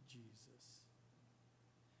Jesus.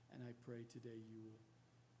 And I pray today you will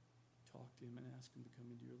talk to Him and ask Him to come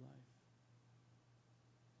into your life.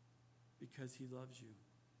 Because He loves you.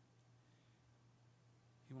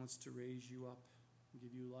 He wants to raise you up and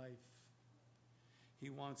give you life. He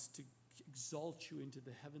wants to exalt you into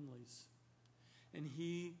the heavenlies. And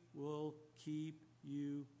He will keep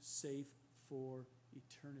you safe for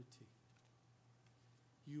eternity.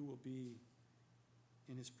 You will be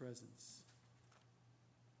in His presence.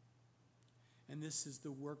 And this is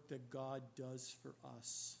the work that God does for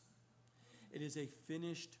us. It is a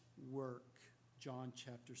finished work, John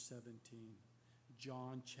chapter 17.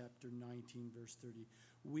 John chapter 19, verse 30.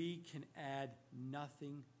 We can add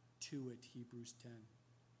nothing to it, Hebrews 10.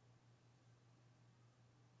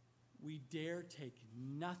 We dare take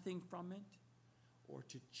nothing from it or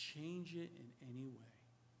to change it in any way.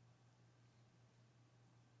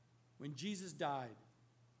 When Jesus died,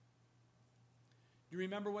 do you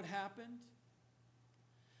remember what happened?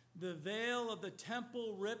 The veil of the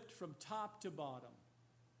temple ripped from top to bottom.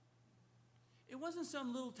 It wasn't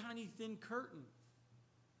some little tiny thin curtain.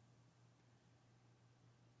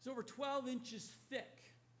 It's over 12 inches thick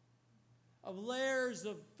of layers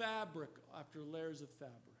of fabric after layers of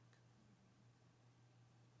fabric.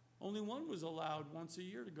 Only one was allowed once a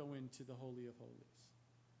year to go into the Holy of Holies.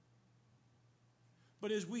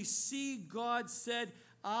 But as we see, God said,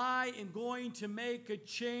 I am going to make a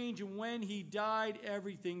change. And when He died,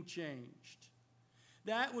 everything changed.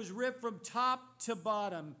 That was ripped from top to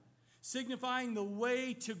bottom, signifying the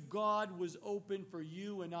way to God was open for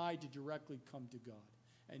you and I to directly come to God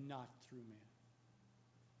and not through man.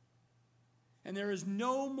 And there is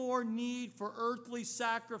no more need for earthly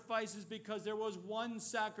sacrifices because there was one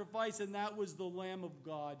sacrifice, and that was the Lamb of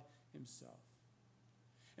God Himself.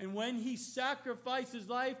 And when He sacrificed His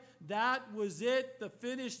life, that was it.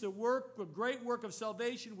 The work, the great work of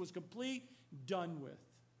salvation was complete, done with.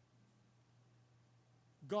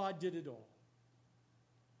 God did it all.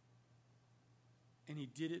 And He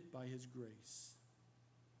did it by His grace.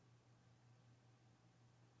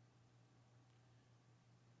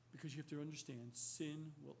 Because you have to understand,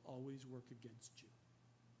 sin will always work against you.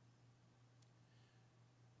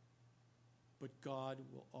 But God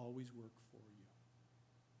will always work for you.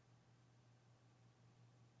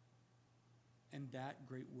 And that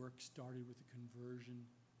great work started with a conversion.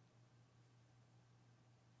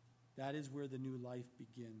 That is where the new life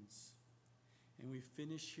begins. And we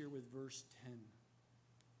finish here with verse 10.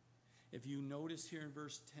 If you notice here in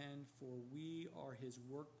verse 10, for we are His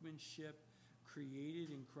workmanship,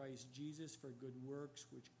 created in Christ Jesus for good works,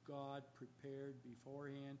 which God prepared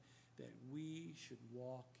beforehand that we should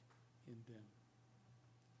walk in them.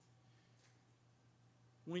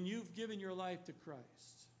 When you've given your life to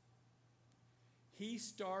Christ, He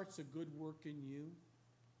starts a good work in you,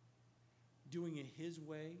 doing it His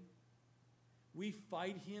way. We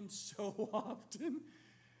fight Him so often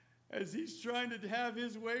as He's trying to have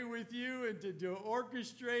His way with you and to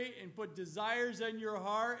orchestrate and put desires in your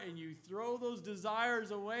heart, and you throw those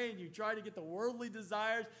desires away and you try to get the worldly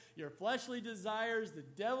desires, your fleshly desires, the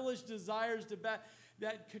devilish desires to back.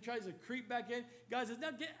 that tries to creep back in. God says,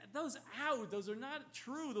 now get those out. Those are not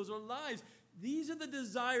true. Those are lies. These are the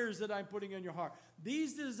desires that I'm putting in your heart.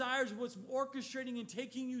 These desires are what's orchestrating and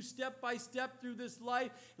taking you step by step through this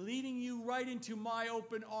life, leading you right into my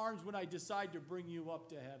open arms when I decide to bring you up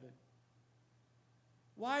to heaven.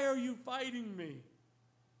 Why are you fighting me?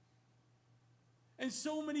 And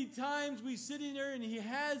so many times we sit in there and he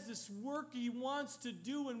has this work he wants to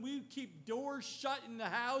do, and we keep doors shut in the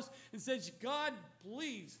house and says, God,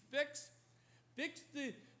 please fix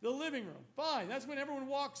the living room. Fine. That's when everyone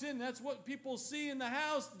walks in. That's what people see in the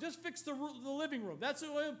house. Just fix the living room. That's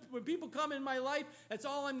when people come in my life, that's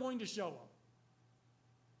all I'm going to show them.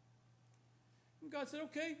 And God said,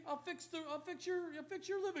 okay, I'll fix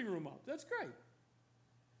your living room up. That's great.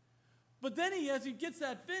 But then as he gets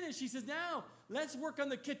that finished, he says, now let's work on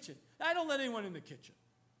the kitchen. I don't let anyone in the kitchen.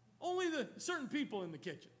 Only the certain people in the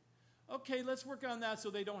kitchen. Okay, let's work on that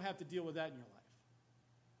so they don't have to deal with that in your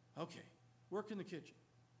life. Okay, work in the kitchen.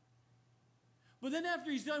 But then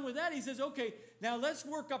after he's done with that, he says, okay, now let's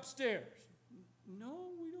work upstairs. No,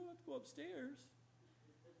 we don't have to go upstairs.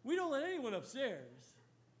 We don't let anyone upstairs.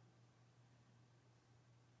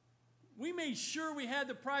 We made sure we had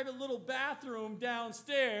the private little bathroom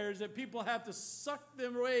downstairs that people have to suck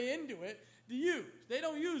their way into it to use. They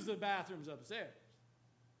don't use the bathrooms upstairs.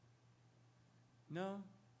 No,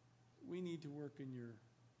 we need to work in your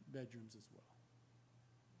bedrooms as well.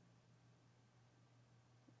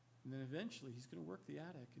 And then eventually he's going to work the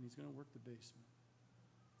attic and he's going to work the basement.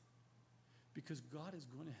 Because God is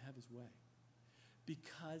going to have his way.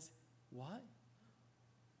 Because what?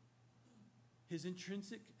 His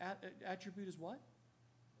intrinsic attribute is what?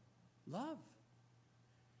 Love.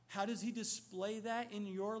 How does he display that in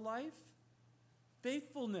your life?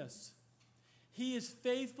 Faithfulness. He is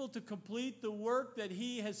faithful to complete the work that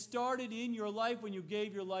he has started in your life when you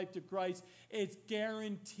gave your life to Christ. It's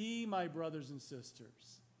guarantee, my brothers and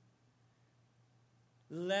sisters.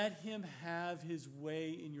 Let him have his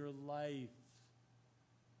way in your life.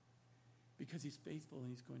 Because he's faithful and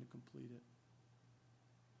he's going to complete it.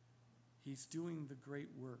 He's doing the great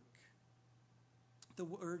work. The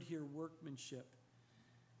word here, workmanship,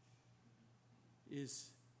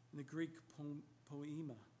 is in the Greek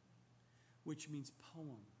poema, which means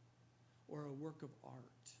poem or a work of art.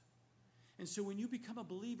 And so when you become a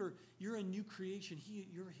believer, you're a new creation.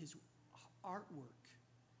 You're his artwork.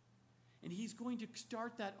 And he's going to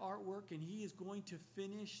start that artwork and he is going to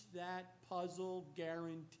finish that puzzle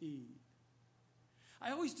guaranteed. I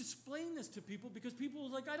always explain this to people because people are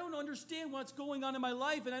like, I don't understand what's going on in my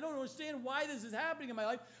life, and I don't understand why this is happening in my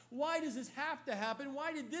life. Why does this have to happen?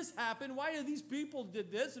 Why did this happen? Why did these people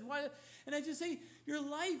did this? And I just say, your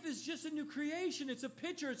life is just a new creation. It's a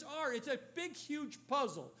picture. It's art. It's a big, huge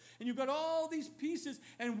puzzle. And you've got all these pieces,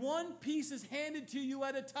 and one piece is handed to you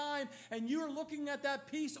at a time, and you're looking at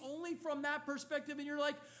that piece only from that perspective, and you're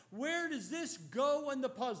like, where does this go in the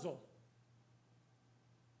puzzle?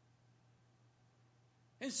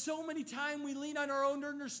 And so many times we lean on our own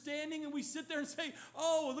understanding and we sit there and say,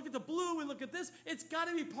 oh, look at the blue and look at this. It's got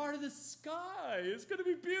to be part of the sky. It's going to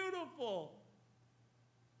be beautiful.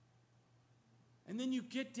 And then you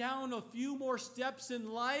get down a few more steps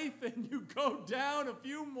in life and you go down a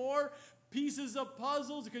few more pieces of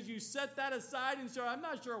puzzles because you set that aside and say, I'm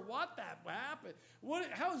not sure what that happened.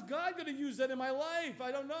 How is God going to use that in my life?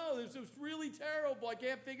 I don't know. It's really terrible. I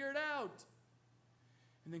can't figure it out.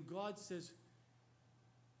 And then God says,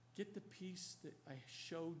 get the piece that I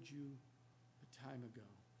showed you a time ago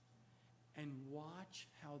and watch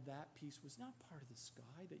how that piece was not part of the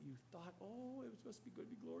sky that you thought, oh, it was supposed to be good,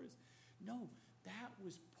 be glorious. No, that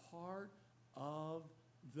was part of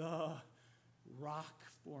the rock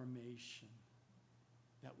formation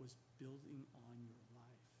that was building on your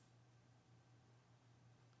life.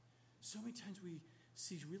 So many times we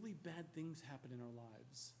see really bad things happen in our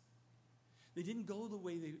lives. They didn't go the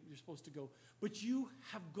way they're supposed to go. But you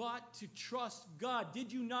have got to trust God.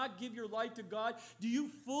 Did you not give your life to God? Do you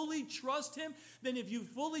fully trust him? Then if you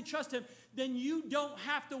fully trust him, then you don't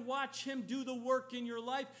have to watch him do the work in your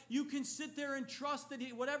life. You can sit there and trust that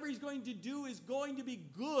whatever he's going to do is going to be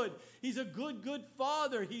good. He's a good, good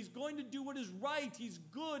father. He's going to do what is right. He's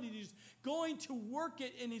good. And he's going to work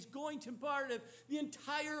it. And he's going to part of the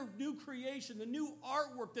entire new creation, the new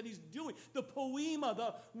artwork that he's doing, the poema,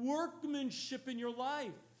 the workmanship in your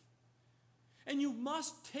life. And you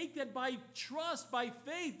must take that by trust, by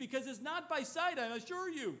faith, because it's not by sight, I assure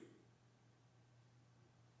you.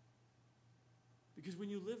 Because when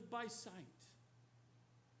you live by sight,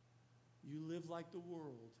 you live like the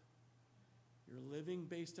world. You're living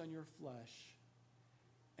based on your flesh.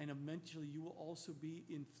 And eventually you will also be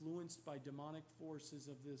influenced by demonic forces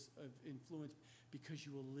of influence, because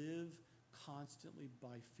you will live constantly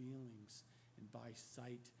by feelings and by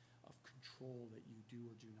sight of control that you do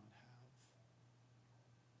or do not have.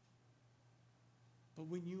 But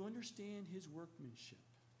when you understand his workmanship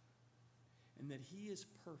and that he is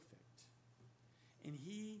perfect and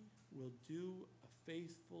he will do a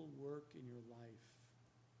faithful work in your life,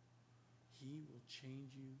 he will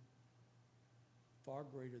change you far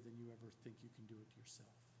greater than you ever think you can do it yourself.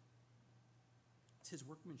 It's his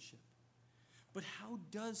workmanship. But how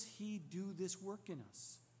does he do this work in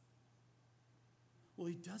us? Well,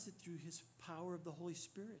 he does it through his power of the Holy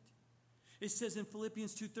Spirit. It says in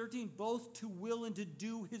Philippians 2:13, both to will and to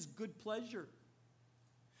do his good pleasure.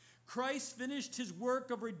 Christ finished his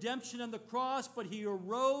work of redemption on the cross, but he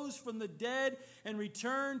arose from the dead and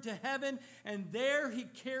returned to heaven, and there he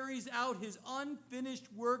carries out his unfinished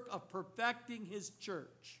work of perfecting his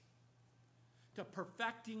church, to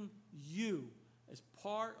perfecting you as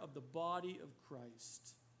part of the body of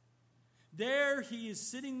Christ. There he is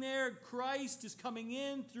sitting there. Christ is coming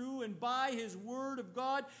in through and by his word of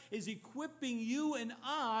God, is equipping you and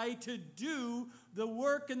I to do the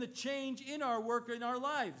work and the change in our work in our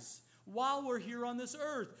lives while we're here on this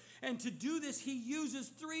earth. And to do this, he uses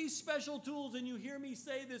 3 special tools. And you hear me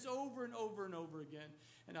say this over and over and over again.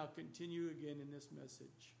 And I'll continue again in this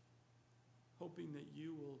message, hoping that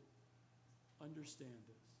you will understand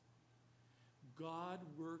this. God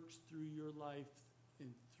works through your life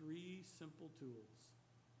in 3 simple tools.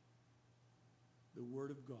 The Word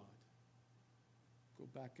of God. Go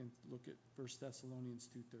back and look at 1 Thessalonians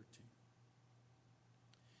 2:13.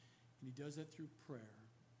 And he does that through prayer.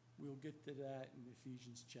 We'll get to that in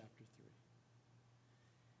Ephesians chapter 3.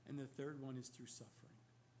 And the third one is through suffering.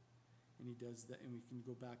 And he does that, and we can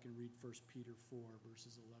go back and read 1 Peter 4,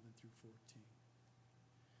 verses 11 through 14.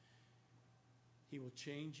 He will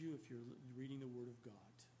change you if you're reading the Word of God.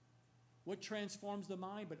 What transforms the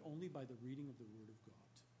mind? But only by the reading of the Word of God.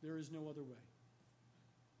 There is no other way.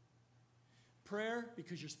 Prayer,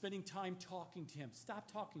 because you're spending time talking to him.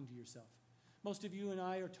 Stop talking to yourself. Most of you and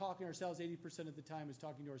I are talking to ourselves 80% of the time is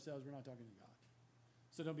talking to ourselves. We're not talking to God.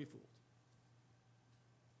 So don't be fooled.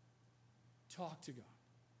 Talk to God.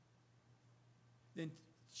 Then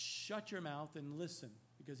shut your mouth and listen,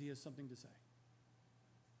 because he has something to say.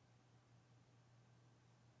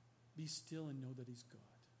 Be still and know that he's God.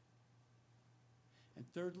 And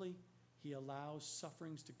thirdly, he allows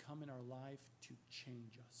sufferings to come in our life to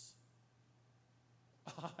change us.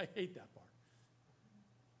 I hate that part.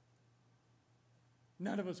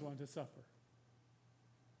 None of us want to suffer.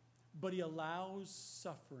 But he allows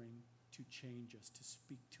suffering to change us, to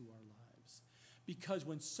speak to our lives. Because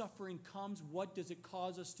when suffering comes, what does it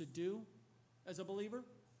cause us to do as a believer?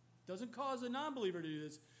 It doesn't cause a non-believer to do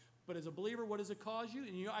this. But as a believer, what does it cause you?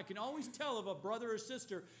 And I can always tell of a brother or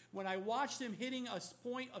sister, when I watch them hitting a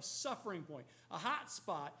point of suffering point, a hot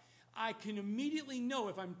spot, I can immediately know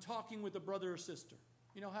if I'm talking with a brother or sister.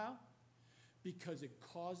 You know how? Because it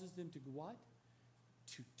causes them to what?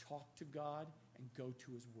 To talk to God and go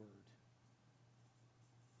to his word.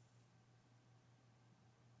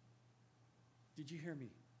 Did you hear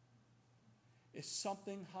me? If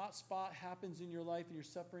something hot spot happens in your life and you're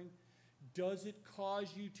suffering, does it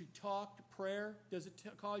cause you to talk to prayer? Does it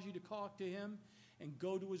cause you to talk to him and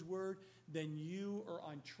go to his word? Then you are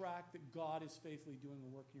on track that God is faithfully doing a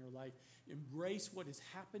work in your life. Embrace what is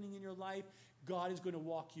happening in your life. God is going to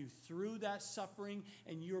walk you through that suffering,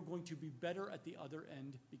 and you're going to be better at the other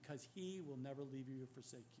end, because he will never leave you or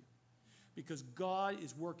forsake you. Because God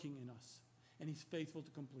is working in us, and he's faithful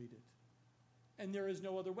to complete it. And there is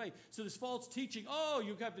no other way. So this false teaching,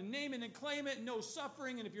 you have to name it and claim it, and no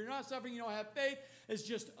suffering, and if you're not suffering, you don't have faith, is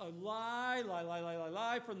just a lie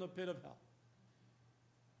from the pit of hell.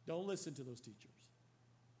 Don't listen to those teachers.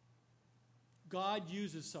 God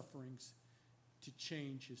uses sufferings to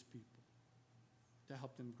change his people, to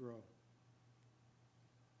help them grow.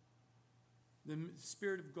 The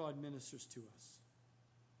Spirit of God ministers to us.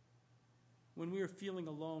 When we are feeling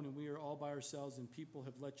alone and we are all by ourselves and people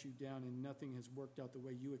have let you down and nothing has worked out the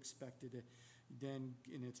way you expected it, and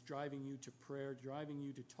it's driving you to prayer, driving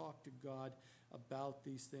you to talk to God about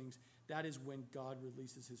these things, that is when God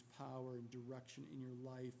releases his power and direction in your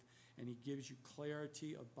life, and he gives you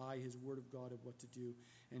clarity by his word of God of what to do,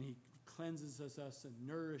 and he cleanses us and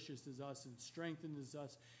nourishes us and strengthens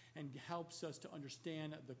us and helps us to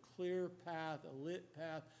understand the clear path, a lit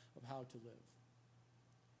path of how to live.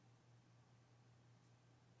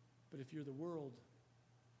 But if you're the world,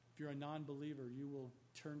 if you're a non-believer, you will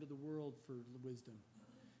turn to the world for wisdom.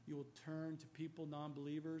 You will turn to people,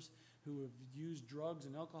 non-believers, who have used drugs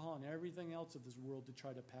and alcohol and everything else of this world to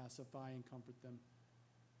try to pacify and comfort them.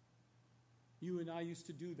 You and I used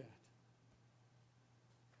to do that.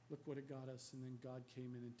 Look what it got us, and then God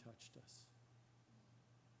came in and touched us.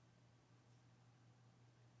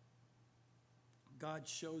 God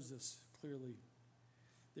shows us clearly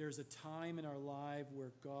there's a time in our life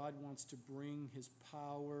where God wants to bring his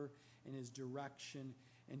power and his direction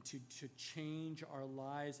and to change our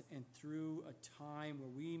lives, and through a time where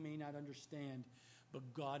we may not understand,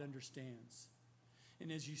 but God understands.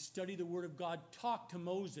 And as you study the Word of God, talk to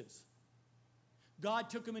Moses. God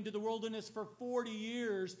took him into the wilderness for 40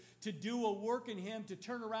 years to do a work in him, to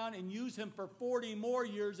turn around and use him for 40 more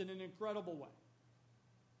years in an incredible way.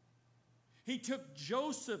 He took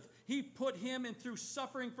Joseph, he put him in through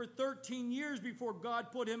suffering for 13 years before God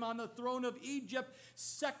put him on the throne of Egypt,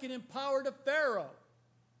 second in power to Pharaoh.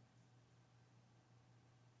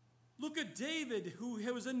 Look at David, who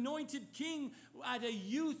was anointed king at a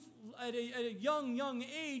young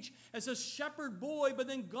age as a shepherd boy, but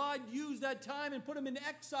then God used that time and put him in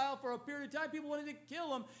exile for a period of time. People wanted to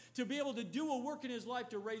kill him to be able to do a work in his life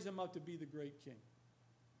to raise him up to be the great king.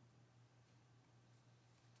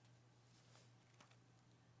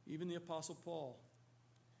 Even the Apostle Paul,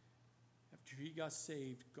 after he got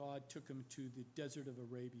saved, God took him to the desert of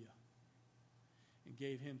Arabia and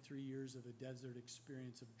gave him 3 years of a desert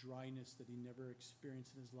experience of dryness that he never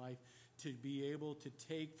experienced in his life, to be able to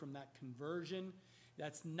take from that conversion.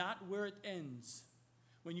 That's not where it ends.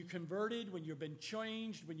 When you converted, when you've been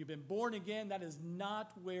changed, when you've been born again, that is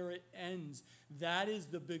not where it ends. That is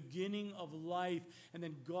the beginning of life. And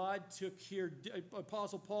then God took here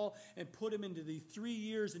Apostle Paul and put him into the 3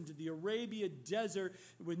 years into the Arabia desert,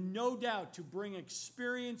 with no doubt to bring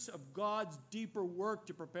experience of God's deeper work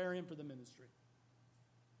to prepare him for the ministry.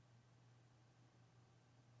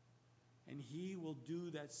 And he will do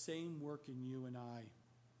that same work in you and I.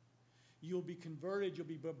 You'll be converted, you'll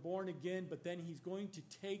be born again, but then he's going to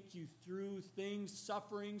take you through things,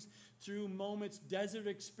 sufferings, through moments, desert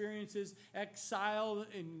experiences, exile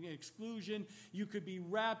and exclusion. You could be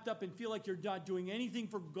wrapped up and feel like you're not doing anything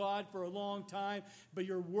for God for a long time, but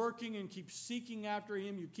you're working and keep seeking after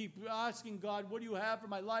him. You keep asking God, what do you have for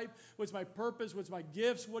my life? What's my purpose? What's my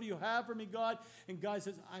gifts? What do you have for me, God? And God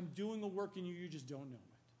says, I'm doing a work in you, you just don't know it.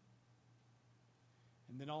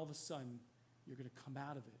 And then all of a sudden, you're going to come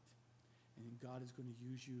out of it. And then God is going to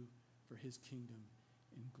use you for his kingdom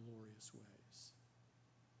in glorious ways.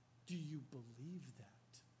 Do you believe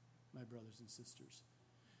that, my brothers and sisters?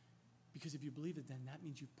 Because if you believe it, then that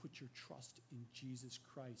means you've put your trust in Jesus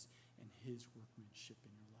Christ and his workmanship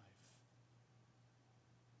in your life.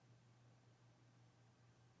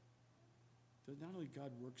 That not only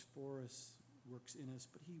God works for us, works in us,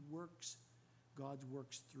 but God's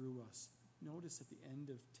works through us. Notice at the end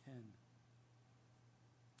of 10,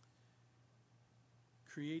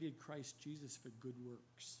 created Christ Jesus for good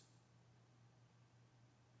works.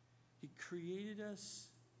 He created us,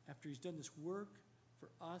 after he's done this work, for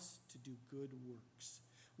us to do good works.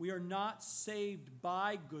 We are not saved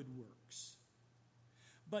by good works,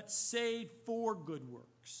 but saved for good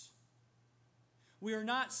works. We are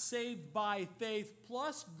not saved by faith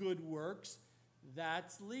plus good works.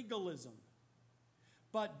 That's legalism.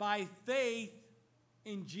 But by faith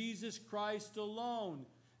in Jesus Christ alone,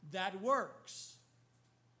 that works.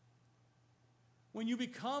 When you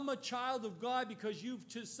become a child of God because you've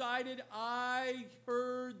decided, I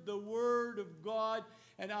heard the word of God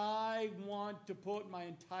and I want to put my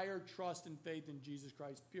entire trust and faith in Jesus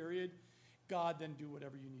Christ, period, God then do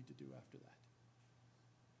whatever you need to do after that.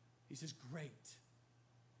 He says, great.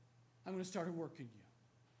 I'm going to start a work in you.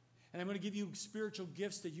 And I'm going to give you spiritual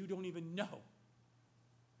gifts that you don't even know.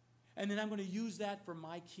 And then I'm going to use that for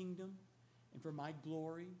my kingdom and for my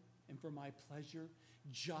glory and for my pleasure.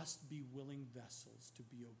 Just be willing vessels to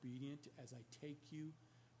be obedient as I take you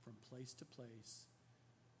from place to place,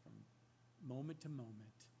 from moment to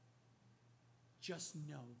moment. Just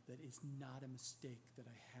know that it's not a mistake that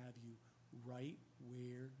I have you right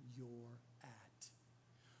where you're at.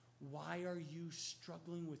 Why are you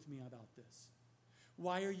struggling with me about this?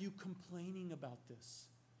 Why are you complaining about this?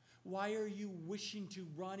 Why are you wishing to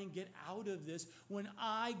run and get out of this when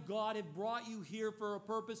I, God, have brought you here for a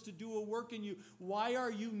purpose to do a work in you? Why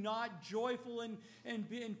are you not joyful and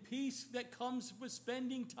peace that comes with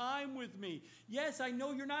spending time with me? Yes, I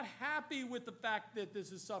know you're not happy with the fact that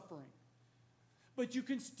this is suffering. But you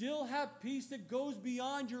can still have peace that goes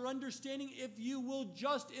beyond your understanding if you will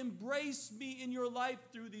just embrace me in your life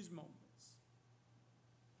through these moments.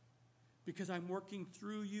 Because I'm working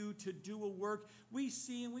through you to do a work. We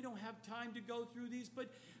see, and we don't have time to go through these,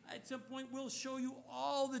 but at some point we'll show you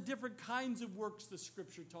all the different kinds of works the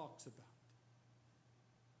Scripture talks about.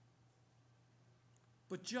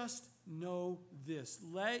 But just know this: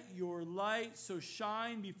 let your light so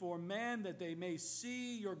shine before men that they may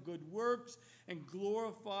see your good works and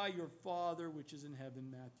glorify your Father which is in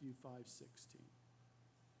heaven. Matthew 5:16.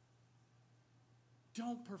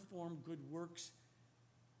 Don't perform good works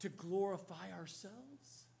to glorify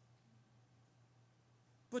ourselves,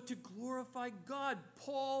 but to glorify God.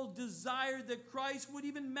 Paul desired that Christ would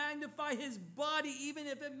even magnify his body, even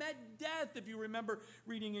if it meant death, if you remember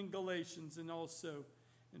reading in Galatians and also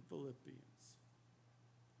in Philippians.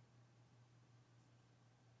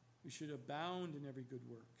 We should abound in every good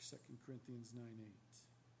work, 2 Corinthians 9:8.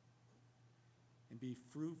 And be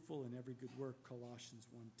fruitful in every good work, Colossians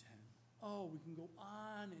 1:10. Oh, we can go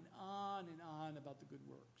on and on and on about the good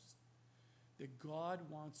works that God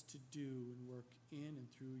wants to do and work in and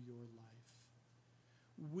through your life.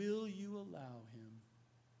 Will you allow him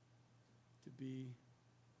to be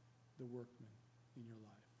the workman in your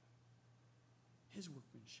life? His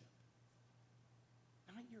workmanship,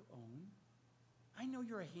 not your own. I know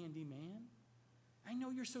you're a handy man. I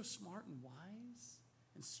know you're so smart and wise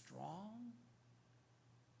and strong.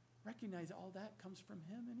 Recognize all that comes from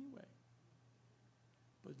him anyway.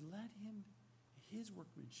 But let him, his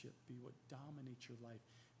workmanship, be what dominates your life,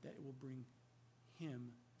 that it will bring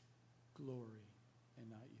him glory and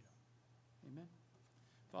not you. Amen.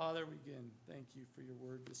 Father, we again thank you for your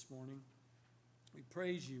word this morning. We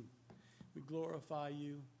praise you. We glorify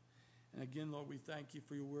you. And again, Lord, we thank you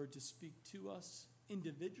for your word to speak to us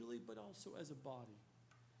individually, but also as a body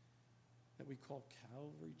that we call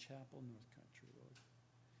Calvary Chapel North Country, Lord.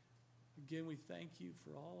 Again, we thank you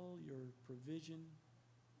for all your provision,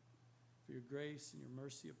 for your grace and your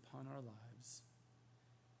mercy upon our lives.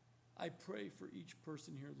 I pray for each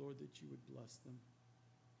person here, Lord, that you would bless them,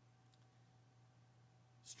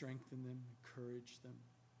 strengthen them, encourage them.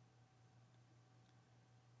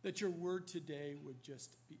 That your word today would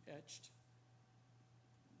just be etched.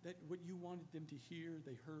 That what you wanted them to hear,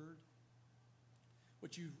 they heard.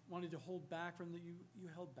 What you wanted to hold back from them, you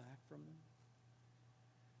held back from them.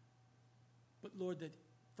 But Lord, that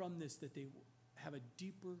from this, that they have a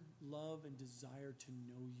deeper love and desire to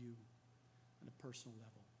know you on a personal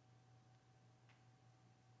level.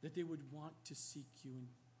 That they would want to seek you and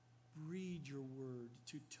read your word,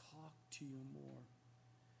 to talk to you more,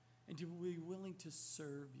 and to be willing to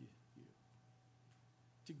serve you,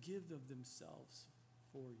 to give of themselves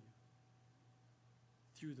for you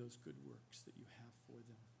through those good works that you have for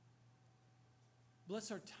them. Bless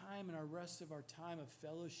our time and our rest of our time of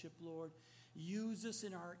fellowship, Lord. Use us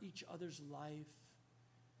in each other's life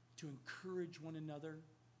to encourage one another.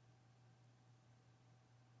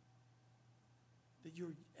 That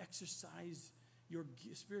you exercise your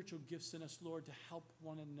spiritual gifts in us, Lord, to help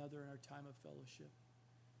one another in our time of fellowship.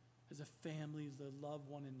 As a family, to love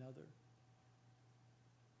one another,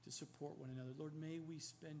 to support one another. Lord, may we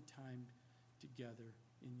spend time together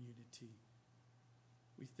in unity.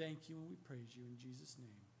 We thank you and we praise you in Jesus'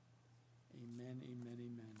 name. Amen, amen, amen.